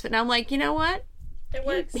at first, but now I'm like, you know what? It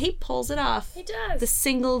works. He pulls it off. He does. The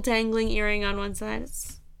single dangling earring on one side.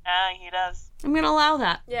 He does. I'm going to allow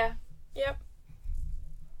that. Yeah. Yep.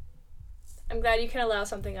 I'm glad you can allow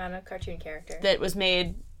something on a cartoon character. That was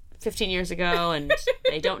made 15 years ago, and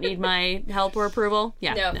they don't need my help or approval.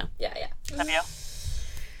 Yeah, no. Yeah. Love you.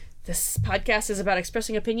 This podcast is about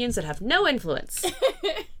expressing opinions that have no influence.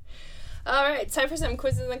 All right, time for some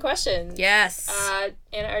quizzes and questions. Yes.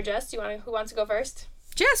 Anna or Jess, who wants to go first?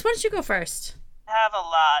 Jess, why don't you go first? I have a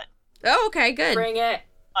lot. Oh, okay, good. Bring it.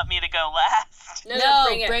 Want me to go last? No,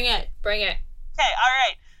 bring it. Bring it. Bring it. Okay, all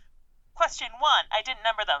right. Question 1. I didn't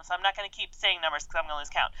number them, so I'm not going to keep saying numbers because I'm going to lose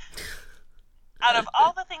count. Out of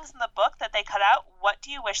all the things in the book that they cut out, what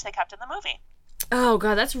do you wish they kept in the movie? Oh,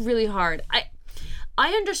 God, that's really hard.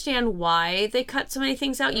 I understand why they cut so many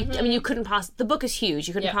things out. I mean, you couldn't the book is huge.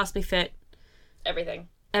 You couldn't possibly fit everything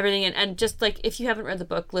in. And just, like, if you haven't read the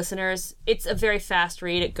book, listeners, it's a very fast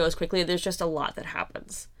read. It goes quickly. There's just a lot that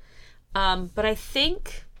happens. But I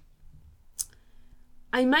think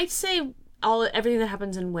I might say everything that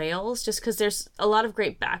happens in Wales, just because there's a lot of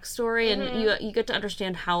great backstory, and you get to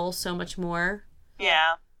understand Howl so much more.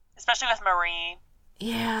 Yeah, especially with Marie.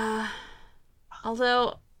 Yeah.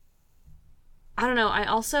 Although, I don't know,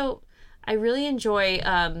 I really enjoy,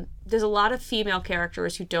 there's a lot of female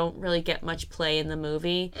characters who don't really get much play in the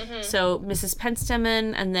movie. So Mrs.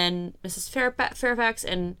 Penstemon, and then Mrs. Fairfax,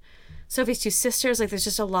 and Sophie's two sisters, like, there's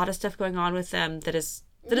just a lot of stuff going on with them that is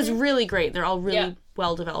really great. They're all really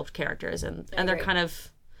well-developed characters, and they're kind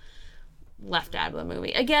of left out of the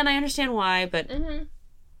movie. Again, I understand why, but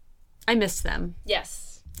I miss them.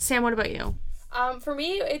 Yes. Sam, what about you? For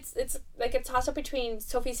me, it's like a toss-up between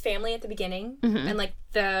Sophie's family at the beginning and, like,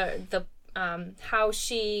 the how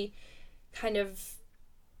she kind of,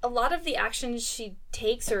 a lot of the actions she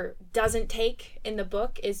takes or doesn't take in the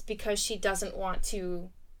book is because she doesn't want to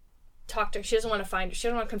talk to, she doesn't want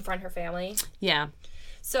to confront her family. Yeah.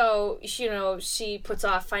 So, she puts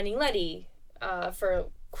off finding Letty for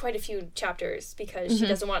quite a few chapters because she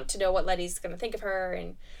doesn't want to know what Letty's going to think of her,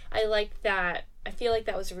 and I like that. I feel like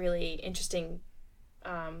that was a really interesting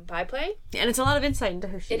byplay. And it's a lot of insight into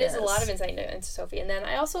who she is. It is a lot of insight into Sophie. And then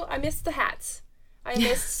I missed the hats. I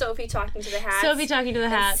missed Sophie talking to the hats. Sophie talking to the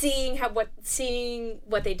hats. Seeing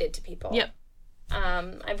what they did to people. Yep.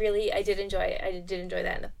 I did enjoy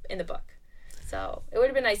that in the book. So it would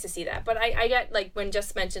have been nice to see that. But I get, like, when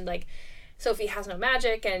Jess mentioned, like, Sophie has no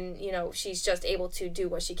magic, and she's just able to do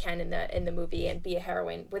what she can in the movie and be a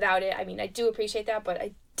heroine without it. I mean, I do appreciate that, but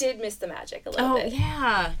I did miss the magic a little bit.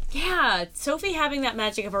 Oh yeah. Sophie having that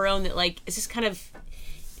magic of her own that, like, it just kind of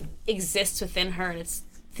exists within her, and it's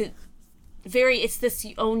this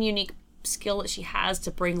own unique skill that she has to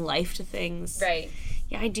bring life to things. Right.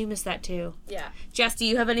 Yeah, I do miss that too. Yeah. Jess, do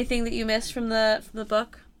you have anything that you missed from the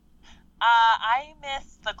book? I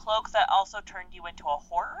missed the cloak that also turned you into a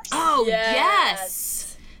horse. Oh,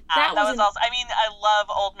 yes. That was also, I mean, I love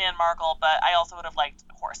Old Man Markle, but I also would have liked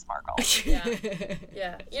Horse Markle.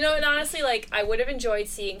 Yeah. And honestly, like, I would have enjoyed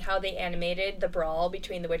seeing how they animated the brawl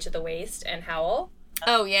between the Witch of the Waste and Howl.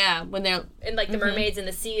 Oh, yeah. When they're... And, like, the mermaids in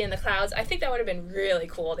the sea and the clouds. I think that would have been really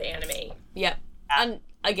cool to animate. Yep. And,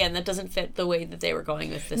 again, that doesn't fit the way that they were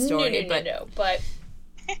going with the story. No. But...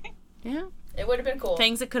 yeah. It would have been cool.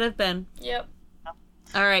 Things that could have been. Yep.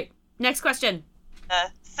 All right. Next question.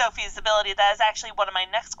 Sophie's ability. That is actually one of my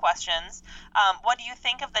next questions. What do you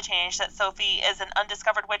think of the change that Sophie is an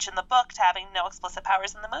undiscovered witch in the book to having no explicit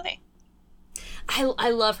powers in the movie? I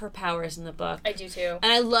love her powers in the book. I do too.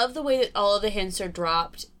 And I love the way that all of the hints are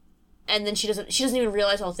dropped, and then she doesn't even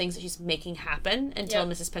realize all the things that she's making happen until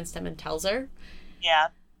Mrs. Penstemon tells her. Yeah.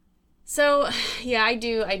 So, yeah, I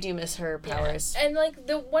do miss her powers. Yeah. And, like,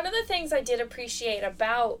 one of the things I did appreciate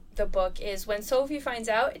about the book is when Sophie finds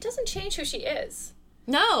out, it doesn't change who she is.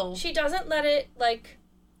 No. She doesn't let it, like,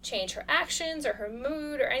 change her actions or her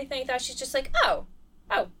mood or anything like that. She's just like, oh,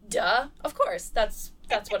 oh, duh, of course, that's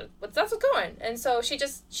what's going. And so she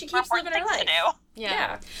keeps living her life. To do.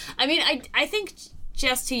 Yeah. I mean, I think,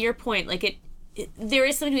 just to your point, like, there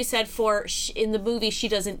is something to be said for, in the movie, she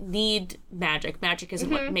doesn't need magic. Magic isn't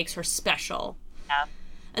what makes her special. Yeah.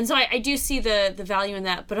 And so I do see the value in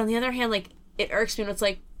that. But on the other hand, like, it irks me when it's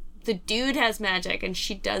like, the dude has magic and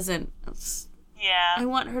she doesn't. Yeah. I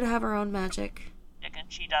want her to have her own magic. And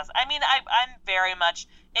she does. I mean, I'm very much...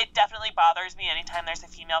 It definitely bothers me anytime there's a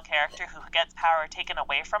female character who gets power taken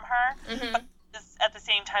away from her. Mm-hmm. But at the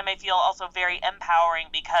same time, I feel also very empowering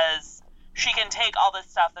because she can take all this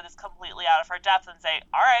stuff that is completely out of her depth and say,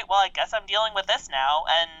 all right, well, I guess I'm dealing with this now.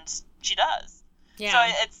 And she does. Yeah. So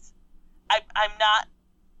it's... I'm not...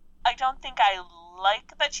 I don't think I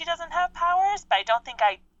like that she doesn't have powers, but I don't think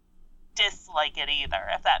I dislike it either,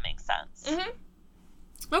 if that makes sense. Mm-hmm.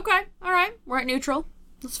 Okay. All right. We're at neutral.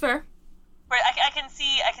 That's fair. Right, I can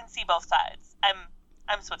see both sides.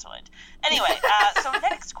 I'm Switzerland. Anyway, so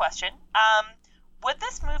next question. Would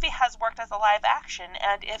this movie has worked as a live action,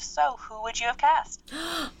 and if so, who would you have cast?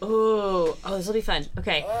 Oh, this will be fun.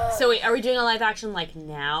 Okay. So wait, are we doing a live action like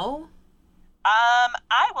now?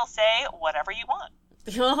 I will say whatever you want.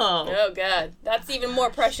 Oh. God, that's even more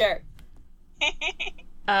pressure.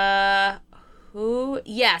 Who?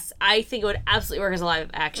 Yes, I think it would absolutely work as a live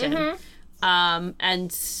action. Mm-hmm.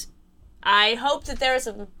 And I hope that there are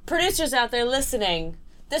some producers out there listening.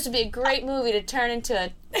 This would be a great movie to turn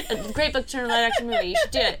into a great book to turn into a live action movie. You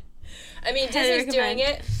should do it. I mean, Highly Disney's doing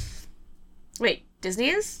it. Wait, Disney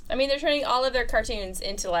is? I mean, they're turning all of their cartoons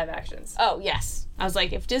into live actions. Oh, yes. I was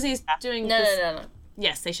like, if Disney's doing No.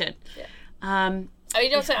 Yes, they should. Yeah. I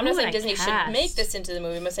mean, I'm not saying Disney cast? should make this into the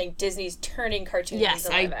movie. I'm not saying Disney's turning cartoons Yes,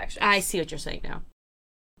 into live actions. I see what you're saying now.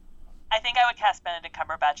 I think I would cast Benedict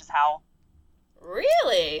Cumberbatch as Howl.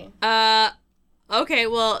 Really? Okay,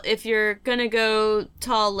 well, if you're gonna go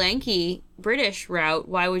tall, lanky, British route,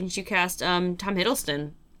 why wouldn't you cast, Tom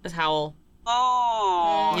Hiddleston as Howl?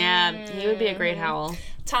 Oh. Yeah, he would be a great Howl.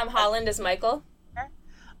 Tom Holland as Michael?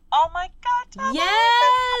 Oh my god, Tom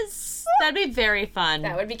Yes! That'd be very fun.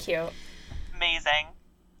 That would be cute. Amazing.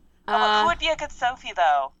 Who would be a good Sophie,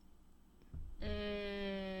 though?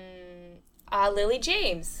 Lily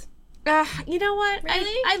James. You know what?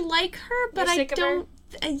 Really? I like her, but You're I sick of her?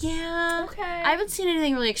 don't... yeah. Okay. I haven't seen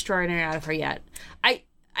anything really extraordinary out of her yet. I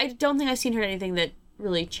don't think I've seen her anything that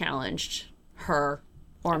really challenged her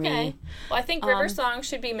or me. Well, I think River Song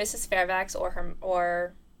should be Mrs. Fairfax or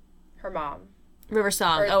her mom. River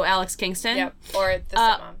Song. Alex Kingston? Yep. Or the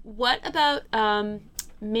stepmom. What about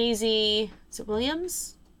Maisie... Is it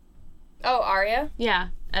Williams? Oh, Arya? Yeah,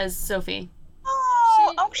 as Sophie.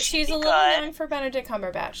 She's a good. little young for Benedict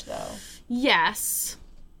Cumberbatch, though. Yes.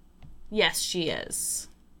 Yes, she is.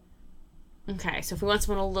 Okay, so if we want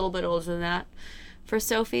someone a little bit older than that for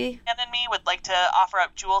Sophie. And then me would like to offer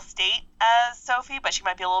up Jewel State as Sophie, but she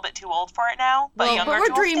might be a little bit too old for it now. But Well, but we're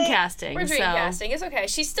Jewel dream State, casting. We're dream so. casting. It's okay.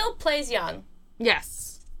 She still plays young.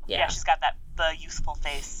 Yes. Yeah, she's got the youthful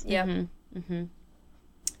face. Yep. Mm-hmm.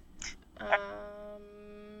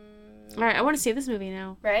 All right, I want to see this movie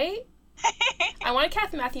now. Right? I want to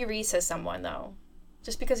cast Matthew Rhys as someone, though.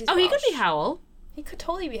 Just because he's he could Welsh. be Howl. He could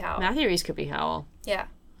totally be Howl. Matthew Rhys could be Howl. Yeah.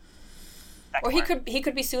 That Or could he work.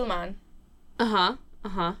 could be Suleiman Uh-huh.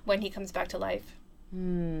 when he comes back to life. I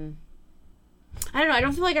don't know. I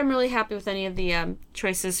don't feel like I'm really happy with any of the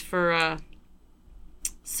choices for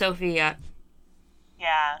Sophie yet.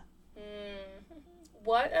 Yeah.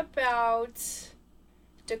 What about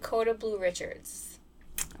Dakota Blue Richards?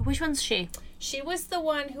 Which one's she? She was the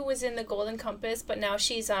one who was in The Golden Compass, but now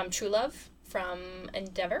she's True Love from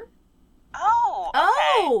Endeavor. Oh. Okay.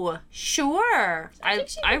 Oh, sure. I think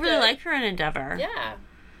she'd be I really good. like her in Endeavor. Yeah.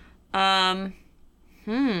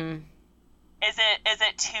 Is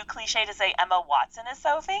it too cliche to say Emma Watson is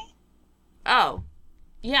Sophie? Oh,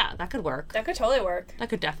 yeah, that could work. That could totally work. That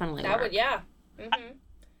could definitely That work. would, yeah. Mm-hmm.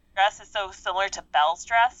 Dress is so similar to Belle's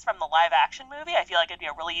dress from the live action movie. I feel like it'd be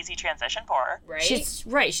a really easy transition for her. Right? She's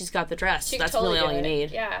right. She's got the dress. She could That's totally really all do you it.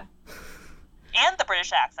 need. Yeah. And the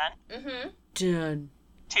British accent. Mm-hmm. Done.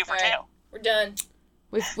 2 for All 2. right. We're done.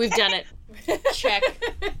 We've done it. Check.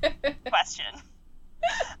 Question.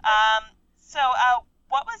 So,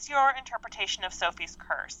 what was your interpretation of Sophie's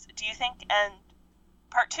curse? Do you think, and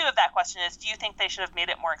part 2 of that question is, do you think they should have made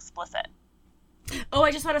it more explicit? Oh,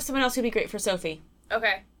 I just thought of someone else who'd be great for Sophie.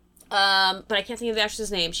 Okay. But I can't think of the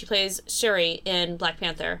actress's name. She plays Shuri in Black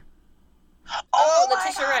Panther. Oh,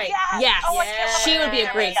 Letitia Wright. Yes. Oh, I can't remember She would be a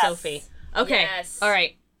her great name. Yes. Sophie. Okay. Yes. All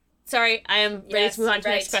right. Sorry, I am ready Yes, to move on to the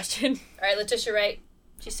right. next question. All right, Letitia Wright.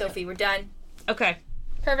 She's Sophie. We're done. Okay.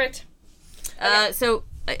 Perfect. So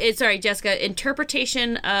sorry, Jessica,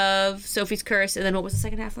 interpretation of Sophie's curse, and then what was the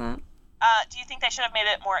second half of that? Do you think they should have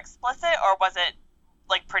made it more explicit, or was it,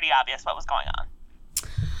 like, pretty obvious what was going on?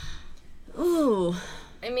 Ooh.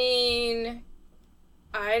 I mean,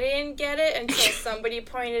 I didn't get it until somebody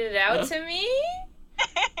pointed it out to me.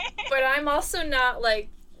 But I'm also not, like,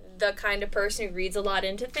 the kind of person who reads a lot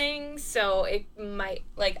into things, so it might,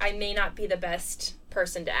 like, I may not be the best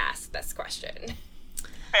person to ask this question.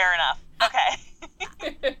 Fair enough.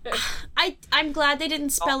 Okay. I'm glad they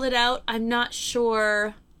didn't spell it out. I'm not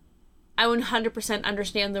sure I 100%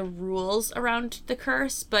 understand the rules around the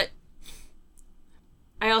curse, but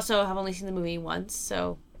I also have only seen the movie once,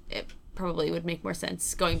 so it probably would make more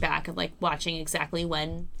sense going back and, like, watching exactly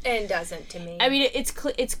when. And doesn't to me. I mean,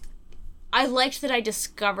 it's I liked that I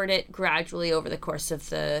discovered it gradually over the course of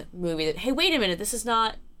the movie that, hey, wait a minute, this is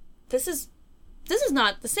not the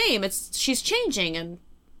same. She's changing, and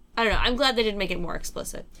I don't know. I'm glad they didn't make it more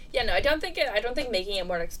explicit. Yeah, no, I don't think making it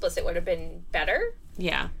more explicit would have been better.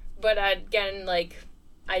 Yeah. But again, like,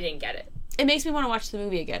 I didn't get it. It makes me want to watch the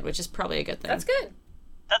movie again, which is probably a good thing. That's good.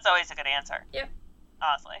 That's always a good answer. Yep.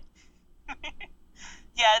 Honestly.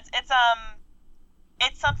 Yeah,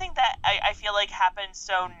 it's something that I feel like happens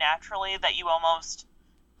so naturally that you almost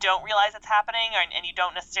don't realize it's happening, and you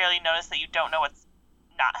don't necessarily notice that you don't know what's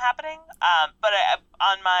not happening. But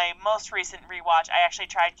on my most recent rewatch, I actually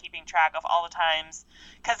tried keeping track of all the times,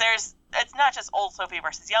 because it's not just old Sophie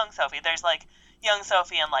versus young Sophie. There's, like, young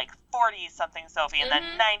Sophie and, like, 40-something Sophie, and then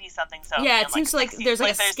 90-something Sophie. Yeah, it and, seems like 60, there's,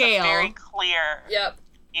 like, a scale. Some very clear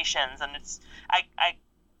nations, and I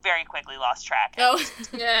very quickly lost track. Oh.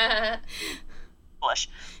 Yeah. Foolish.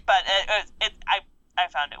 But I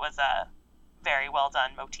found it was a very well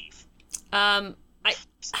done motif. I don't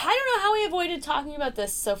know how we avoided talking about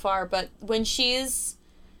this so far, but when she's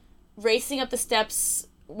racing up the steps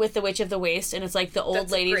with the Witch of the Waste, and it's like the old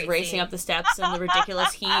ladies racing up the steps in the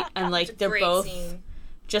ridiculous heat, and, like, they're both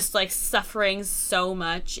just, like, suffering so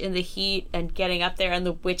much in the heat and getting up there, and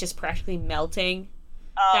the witch is practically melting.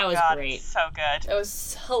 Oh, that was God, great. So good. It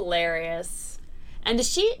was hilarious. And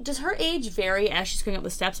does her age vary as she's going up the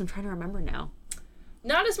steps? I'm trying to remember now.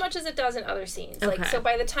 Not as much as it does in other scenes. Okay. Like, so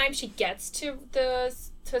by the time she gets to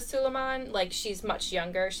Suleiman, like, she's much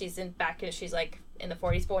younger. She's she's like in the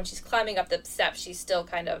 40s, but when she's climbing up the steps, she's still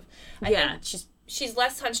kind of I think she's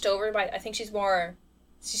less hunched over, but I think she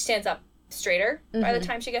stands up straighter by the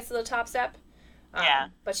time she gets to the top step. Yeah.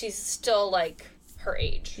 But she's still, like, her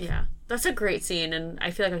age. Yeah. That's a great scene, and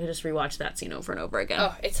I feel like I could just rewatch that scene over and over again.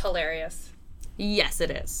 Oh, it's hilarious. Yes,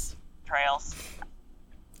 it is. Trails.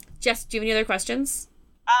 Jess, do you have any other questions?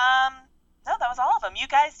 No, that was all of them. You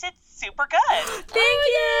guys did super good. Thank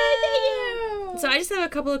you! So I just have a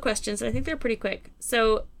couple of questions, and I think they're pretty quick.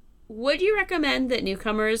 So, would you recommend that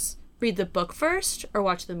newcomers read the book first or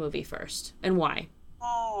watch the movie first, and why?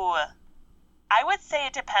 Ooh. I would say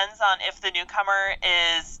it depends on if the newcomer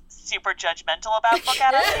is super judgmental about book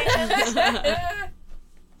adaptations.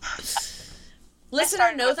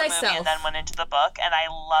 Listener, know with the movie thyself. and then went into the book, and I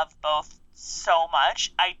love both so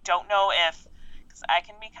much. I don't know if, because I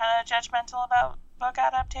can be kind of judgmental about book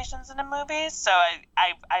adaptations into movies, so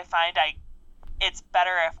I find it's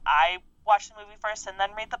better if I watch the movie first and then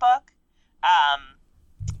read the book.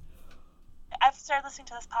 I've started listening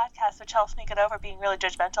to this podcast, which helps me get over being really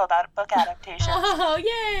judgmental about book adaptations. Oh,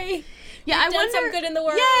 yay! Yeah, You've done some good in the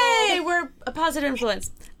world. Yay! We're a positive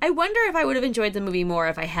influence. I wonder if I would have enjoyed the movie more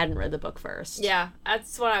if I hadn't read the book first. Yeah,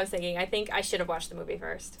 that's what I was thinking. I think I should have watched the movie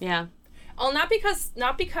first. Yeah. Oh, not because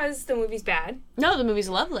the movie's bad. No, the movie's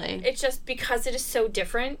lovely. It's just because it is so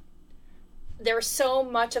different. There was so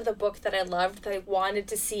much of the book that I loved that I wanted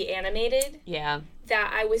to see animated. Yeah.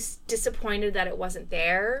 That I was disappointed that it wasn't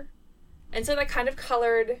there. And so that kind of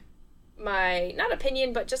colored my, not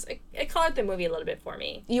opinion, but just, it colored the movie a little bit for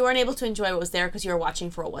me. You weren't able to enjoy what was there because you were watching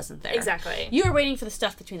for what wasn't there. Exactly. You were waiting for the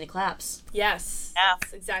stuff between the claps. Yes. Yeah.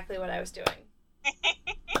 That's exactly what I was doing.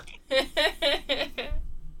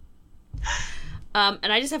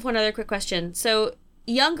 And I just have one other quick question. So,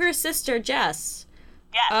 younger sister Jess.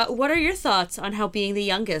 Yes. What are your thoughts on how being the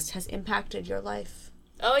youngest has impacted your life?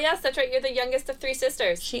 Oh, yes, that's right. You're the youngest of 3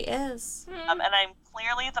 sisters. She is. And I'm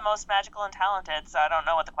clearly the most magical and talented, so I don't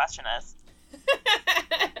know what the question is.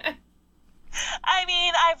 I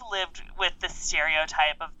mean, I've lived with the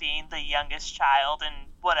stereotype of being the youngest child and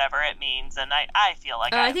whatever it means, and I feel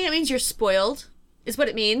like I think it means you're spoiled, is what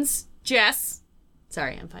it means. Jess.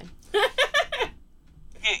 Sorry, I'm fine.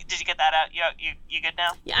 Did you get that out? You good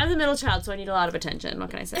now? Yeah, I'm the middle child, so I need a lot of attention.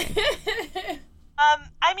 What can I say?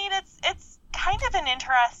 I mean, it's kind of an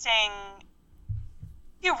interesting...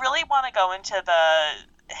 You really want to go into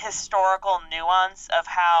historical nuance of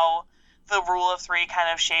how the rule of three kind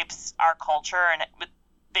of shapes our culture, and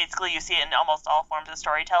basically you see it in almost all forms of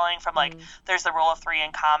storytelling, from like there's the rule of three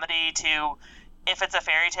in comedy to if it's a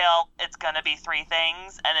fairy tale, it's gonna be three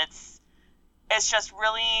things, and it's just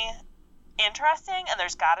really interesting, and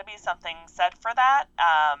there's got to be something said for that.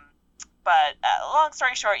 But long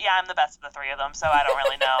story short, yeah, I'm the best of the three of them, so I don't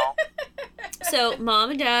really know. So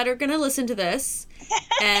Mom and Dad are going to listen to this,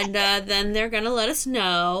 and then they're going to let us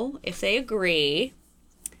know if they agree.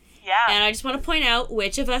 Yeah. And I just want to point out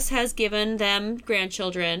which of us has given them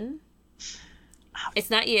grandchildren.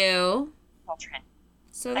 It's not you. Children.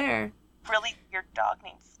 So there. Really weird dog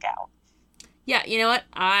named Scout. Yeah, you know what?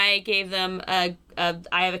 I gave them I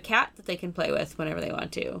have a cat that they can play with whenever they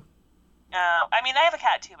want to. I mean, I have a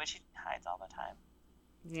cat too, but she hides all the time.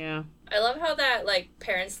 Yeah. I love how that, like,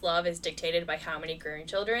 parents' love is dictated by how many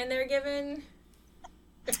grandchildren they're given.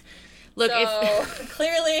 Look, so, if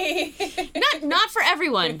clearly... not for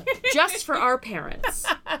everyone, just for our parents.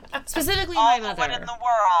 Specifically all my the mother. wood in the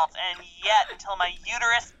world, and yet until my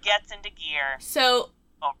uterus gets into gear. So,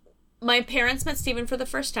 my parents met Steven for the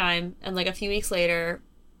first time, and like a few weeks later,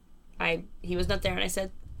 he was not there, and I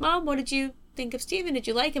said, Mom, what did you think of Steven? Did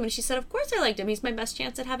you like him? And she said, of course I liked him. He's my best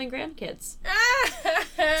chance at having grandkids.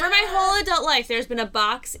 For my whole adult life, there's been a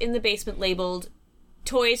box in the basement labeled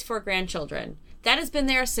Toys for Grandchildren. That has been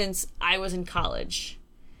there since I was in college.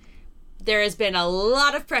 There has been a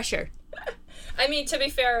lot of pressure. I mean, to be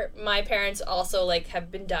fair, my parents also, like,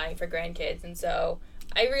 have been dying for grandkids, and so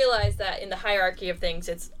I realize that in the hierarchy of things,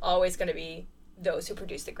 it's always going to be those who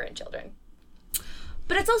produce the grandchildren.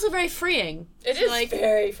 But it's also very freeing. It is, like,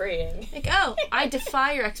 very freeing. Like, oh, I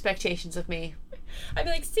defy your expectations of me. I'd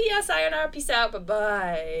be like, see ya, sayonara, peace out,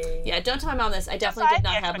 bye-bye. Yeah, don't tell my mom this. I definitely did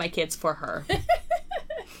not have my kids for her.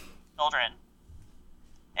 Children.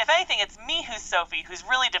 If anything, it's me who's Sophie, who's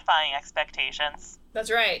really defying expectations.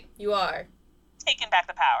 That's right. You are. Taking back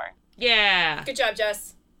the power. Yeah. Good job,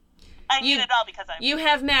 Jess. I need it all because I'm... You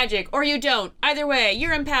have magic, or you don't. Either way,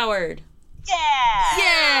 you're empowered. Yeah!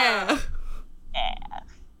 Yeah! Yeah.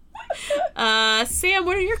 Sam,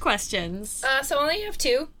 what are your questions? So I only have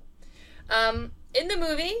two. In the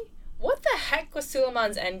movie, what the heck was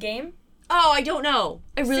Suleiman's endgame? Oh, I don't know.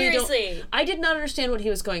 I really Seriously. don't. I did not understand what he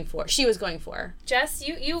was going for. She was going for. Jess,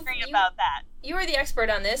 you about that. You are the expert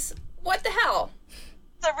on this. What the hell?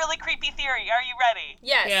 It's a really creepy theory. Are you ready?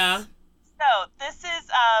 Yes. Yeah. So, this is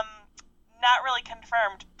not really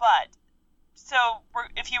confirmed, but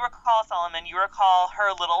if you recall, Solomon, you recall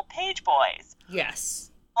her little page boys.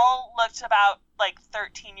 Yes. All looked about like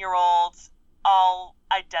 13-year-olds, all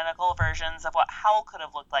identical versions of what Howl could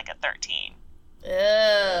have looked like at 13. Ugh.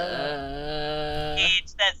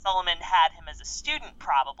 Age that Solomon had him as a student,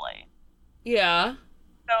 probably. Yeah.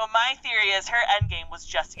 So my theory is her endgame was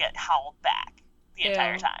just to get Howl back the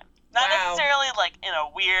entire time. Not necessarily like in a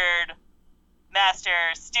weird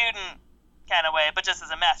master-student kind of way, but just as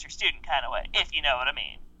a master-student kind of way, if you know what I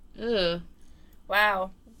mean. Ugh. Wow.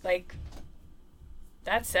 Like,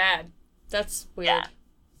 that's sad. That's weird. Yeah.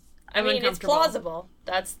 I mean, it's plausible.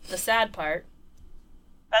 That's the sad part.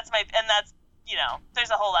 That's there's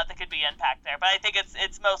a whole lot that could be unpacked there, but I think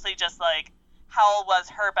it's mostly just like Howl was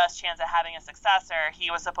her best chance at having a successor. He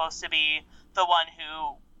was supposed to be the one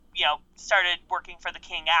who, started working for the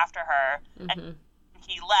king after her, and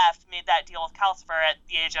he left, made that deal with Calcifer at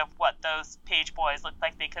the age of what those page boys looked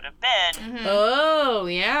like they could have been. Mm-hmm. Oh,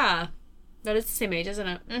 yeah. That is the same age, isn't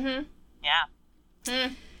it? Mm-hmm. Yeah.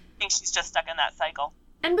 I think she's just stuck in that cycle.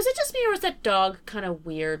 And was it just me, or was that dog kind of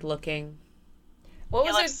weird looking? What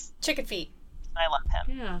was his chicken feet? I love him.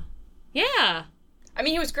 Yeah. Yeah. I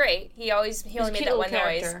mean, he was great. He only made that one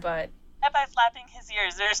noise, but... And by flapping his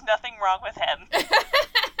ears, there's nothing wrong with him.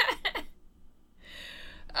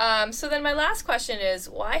 So then my last question is,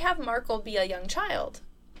 why have Markle be a young child?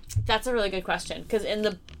 That's a really good question, because in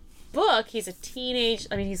the book, he's a teenage...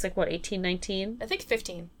 I mean, he's like, what, 18, 19? I think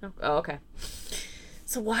 15. Oh, okay.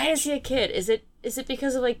 So why is he a kid? Is it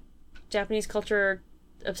because of, like, Japanese culture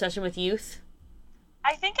obsession with youth?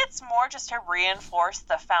 I think it's more just to reinforce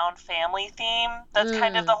the found family theme. That's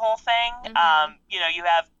kind of the whole thing. Mm-hmm. You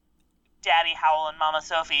have Daddy Howl and Mama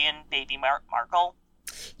Sophie and Baby Markle.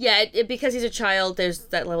 Yeah, because he's a child, there's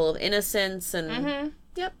that level of innocence, and...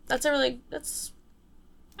 Yep, that's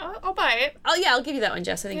I'll buy it. I'll give you that one,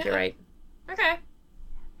 Jess. I think you're right. Okay.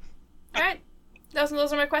 All right. Those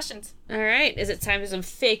are my questions. All right. Is it time for some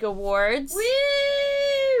fake awards? Woo!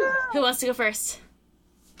 Who wants to go first?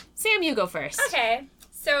 Sam, you go first. Okay.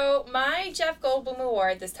 So my Jeff Goldblum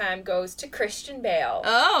award this time goes to Christian Bale.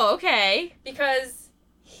 Oh, okay. Because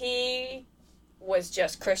he was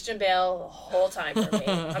just Christian Bale the whole time for me.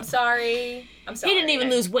 I'm sorry. He didn't even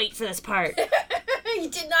lose weight for this part. He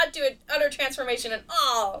did not do an utter transformation at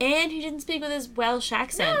all. And he didn't speak with his Welsh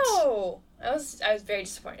accent. No. I was very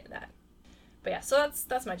disappointed in that. But yeah, so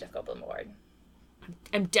that's my Jeff Goldblum award.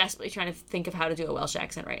 I'm desperately trying to think of how to do a Welsh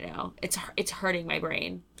accent right now. It's hurting my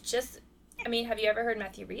brain. Have you ever heard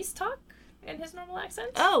Matthew Rhys talk in his normal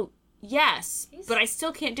accent? Oh, yes. But I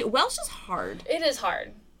still can't do... Welsh is hard. It is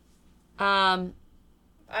hard.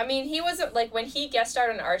 He wasn't, like, when he guest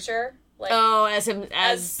starred on Archer, like... Oh, as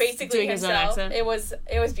basically doing himself, his own accent. It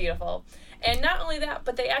was beautiful. And not only that,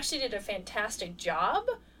 but they actually did a fantastic job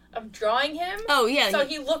of drawing him. Oh, yeah. So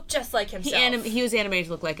he looked just like himself. He was animated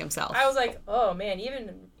to look like himself. I was like, oh, man,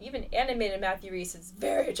 even animated Matthew Rhys is a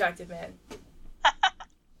very attractive man.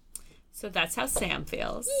 So that's how Sam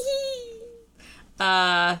feels.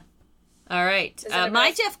 All right.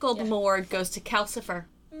 My Jeff Goldblum award goes to Calcifer.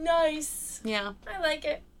 Nice. Yeah. I like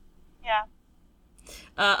it. Yeah.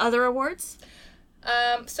 Other awards?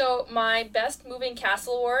 So my Best Moving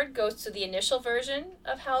Castle award goes to the initial version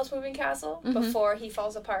of Howl's Moving Castle before he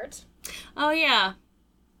falls apart. Oh, yeah.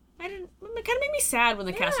 It kind of made me sad when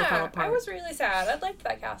the castle fell apart. I was really sad. I liked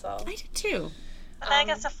that castle. I did too. And then I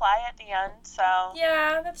gets to fly at the end, so...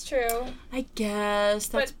 Yeah, that's true. I guess.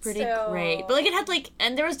 That's pretty great. But, it had,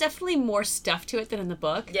 and there was definitely more stuff to it than in the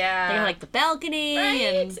book. Yeah. They had, the balcony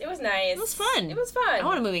and... It was nice. It was fun. It was fun. I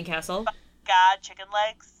want a moving castle. God, chicken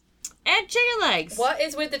legs. And chicken legs. What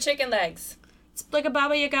is with the chicken legs? It's like a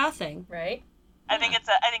Baba Yaga thing. Right? I think it's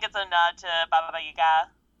a nod to Baba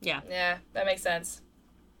Yaga. Yeah. Yeah, that makes sense.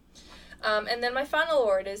 And then my final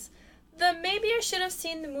award is... The Maybe I Should Have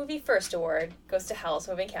Seen the Movie First award goes to Howl's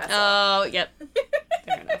Moving Castle. Oh, yep.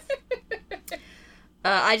 Fair enough.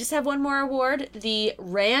 I just have one more award. The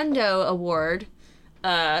Rando award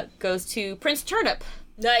goes to Prince Turnip.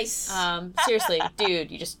 Nice. Seriously,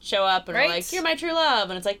 dude, you just show up and are like, you're my true love.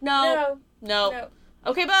 And it's like, no.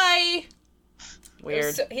 Okay, bye.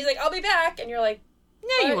 Weird. He's like, I'll be back. And you're like,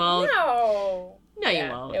 no, you won't. No, you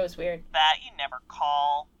won't. It was weird. That you never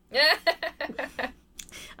call.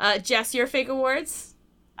 Jess, your fake awards?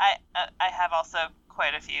 I have also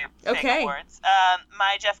quite a few fake awards.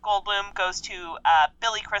 My Jeff Goldblum goes to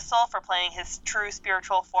Billy Crystal for playing his true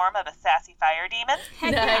spiritual form of a sassy fire demon.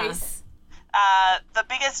 Heck nice. Yeah. The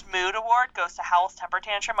biggest mood award goes to Howl's temper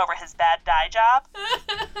tantrum over his bad dye job.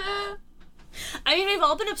 I mean, we've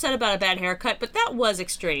all been upset about a bad haircut, but that was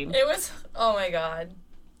extreme. It was, oh my god.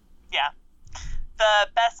 Yeah. The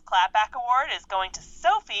best clapback award is going to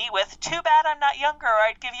Sophie with Too Bad I'm Not Younger or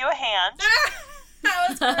I'd Give You a Hand. That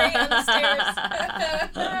was great on the stairs.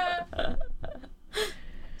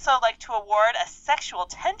 So I'd like to award a sexual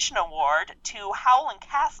tension award to Howl and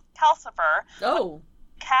Calcifer. Oh.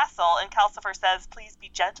 Castle, and Calcifer says, please be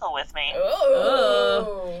gentle with me.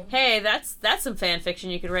 Oh. Hey, that's some fan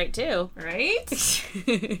fiction you could write too. Right?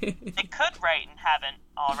 They could write and haven't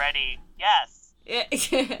already. Yes. Yeah.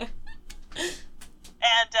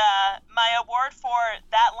 And my award for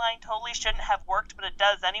that line totally shouldn't have worked, but it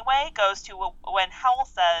does anyway, goes to when Howl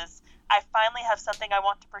says, I finally have something I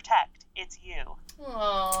want to protect. It's you.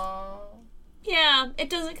 Aww. Yeah, it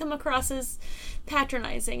doesn't come across as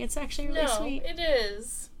patronizing. It's actually really sweet. It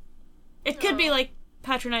is. It could be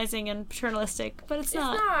patronizing and paternalistic, but it's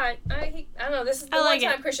not. It's not. I don't know. This is the one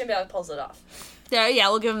time Christian Bale pulls it off. Yeah,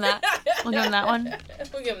 we'll give him that. We'll give him that one.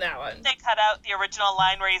 We'll give him that one. They cut out the original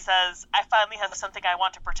line where he says, I finally have something I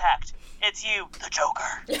want to protect. It's you, the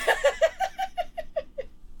Joker.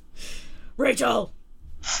 Rachel,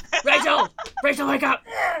 wake up!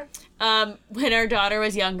 When our daughter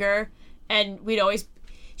was younger, and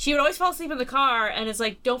she would always fall asleep in the car, and it's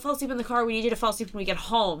like, don't fall asleep in the car, we need you to fall asleep when we get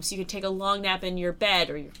home, so you can take a long nap in your bed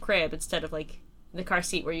or your crib instead of, in the car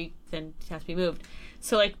seat where you then have to be moved.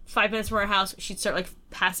 So, 5 minutes from our house, she'd start,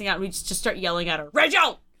 passing out, and we'd just start yelling at her,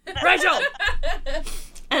 Rachel!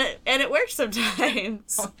 and it works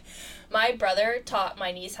sometimes. My brother taught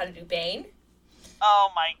my niece how to do Bane.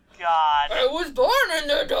 Oh, my God. I was born in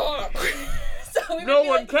the dark. So no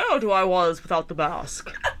one cared who I was without the mask.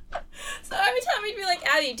 So every time we'd be like,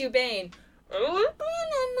 Addie, do Bane. Oh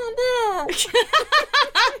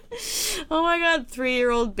my god,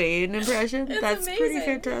 3-year-old Bane impression? That's amazing. Pretty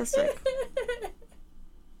fantastic.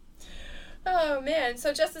 Oh man,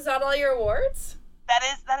 so just is that all your awards? That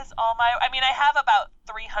is all my... I mean, I have about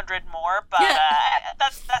 300 more, but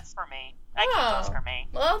that's for me. I keep those for me.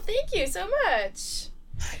 Well, thank you so much.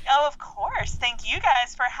 Oh, of course. Thank you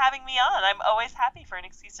guys for having me on. I'm always happy for an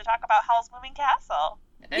excuse to talk about Howl's Moving Castle.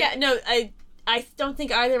 Yeah, no, I I don't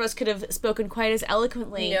think either of us could have spoken quite as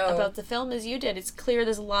eloquently No. about the film as you did. It's clear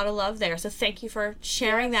there's a lot of love there. So thank you for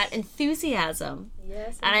sharing that enthusiasm.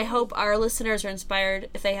 Yes. And I hope our listeners are inspired,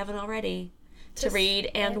 if they haven't already, to read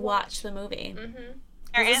and watch the movie. Mm-hmm.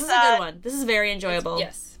 This is a good one. This is very enjoyable.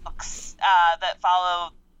 Yes. Books that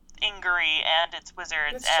follow Ingary and its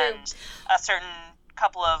wizards That's true. and a certain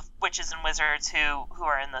couple of witches and wizards who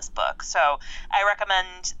are in this book. So I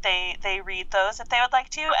recommend they read those if they would like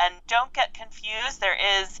to, and don't get confused. There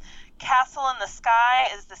is Castle in the Sky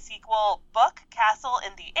is the sequel book. Castle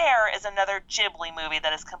in the Air is another Ghibli movie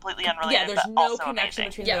that is completely unrelated. Yeah, there's but no also connection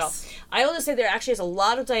amazing. between them at all. I will just say there actually is a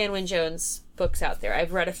lot of Diane Wynne Jones books out there.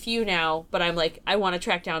 I've read a few now, but I'm like, I want to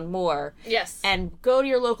track down more. Yes. And go to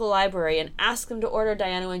your local library and ask them to order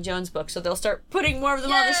Diana Wynne Jones books, so they'll start putting more of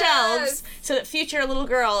them on the shelves, so that future little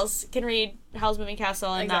girls can read Howl's Moving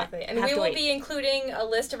Castle and Exactly. not And have we to will wait. be including a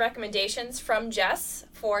list of recommendations from Jess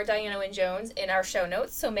for Diana Wynne Jones in our show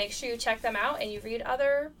notes, so make sure you check them out and you read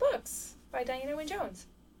other books by Diana Wynne Jones.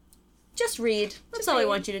 Just read. That's all I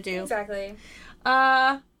want you to do. Exactly.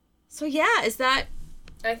 So yeah, is that...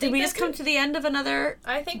 I think Did we just that's come it. to the end of another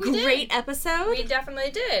I think we great did. episode? We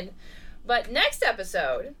definitely did. But next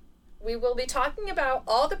episode, we will be talking about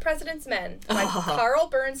All the President's Men by Carl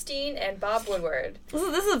Bernstein and Bob Woodward.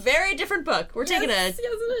 This is a very different book. We're taking a Yes,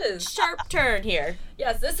 it is. sharp turn here.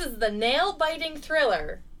 Yes, this is the nail-biting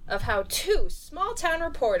thriller of how two small-town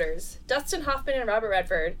reporters, Dustin Hoffman and Robert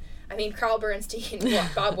Redford, Carl Bernstein,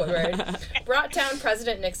 Bob Woodward, brought down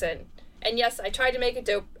President Nixon. And yes, I tried to make a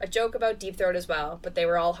joke about Deep Throat as well, but they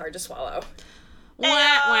were all hard to swallow. Wah,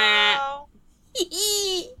 wah.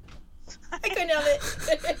 Heyo. I couldn't help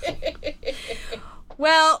it.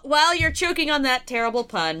 Well, while you're choking on that terrible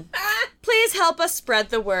pun, please help us spread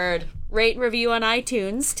the word. Rate and review on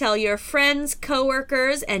iTunes. Tell your friends,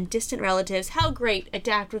 coworkers, and distant relatives how great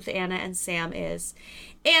Adapt with Anna and Sam is.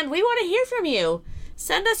 And we want to hear from you.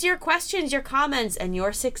 Send us your questions, your comments, and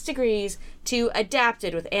your 6 degrees to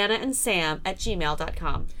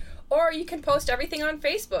adaptedwithannaandsam@gmail.com. Or you can post everything on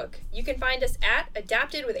Facebook. You can find us at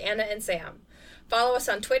Adapted with Anna and Sam. Follow us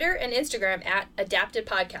on Twitter and Instagram at Adapted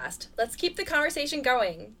Podcast. Let's keep the conversation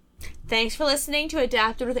going. Thanks for listening to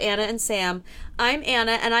Adapted with Anna and Sam. I'm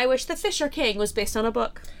Anna, and I wish The Fisher King was based on a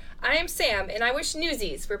book. I am Sam, and I wish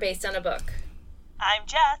Newsies were based on a book. I'm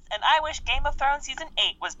Jess, and I wish Game of Thrones Season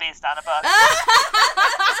 8 was based on a book.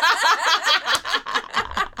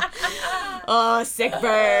 Oh, sick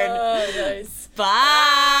burn. Oh, nice.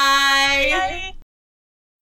 Bye.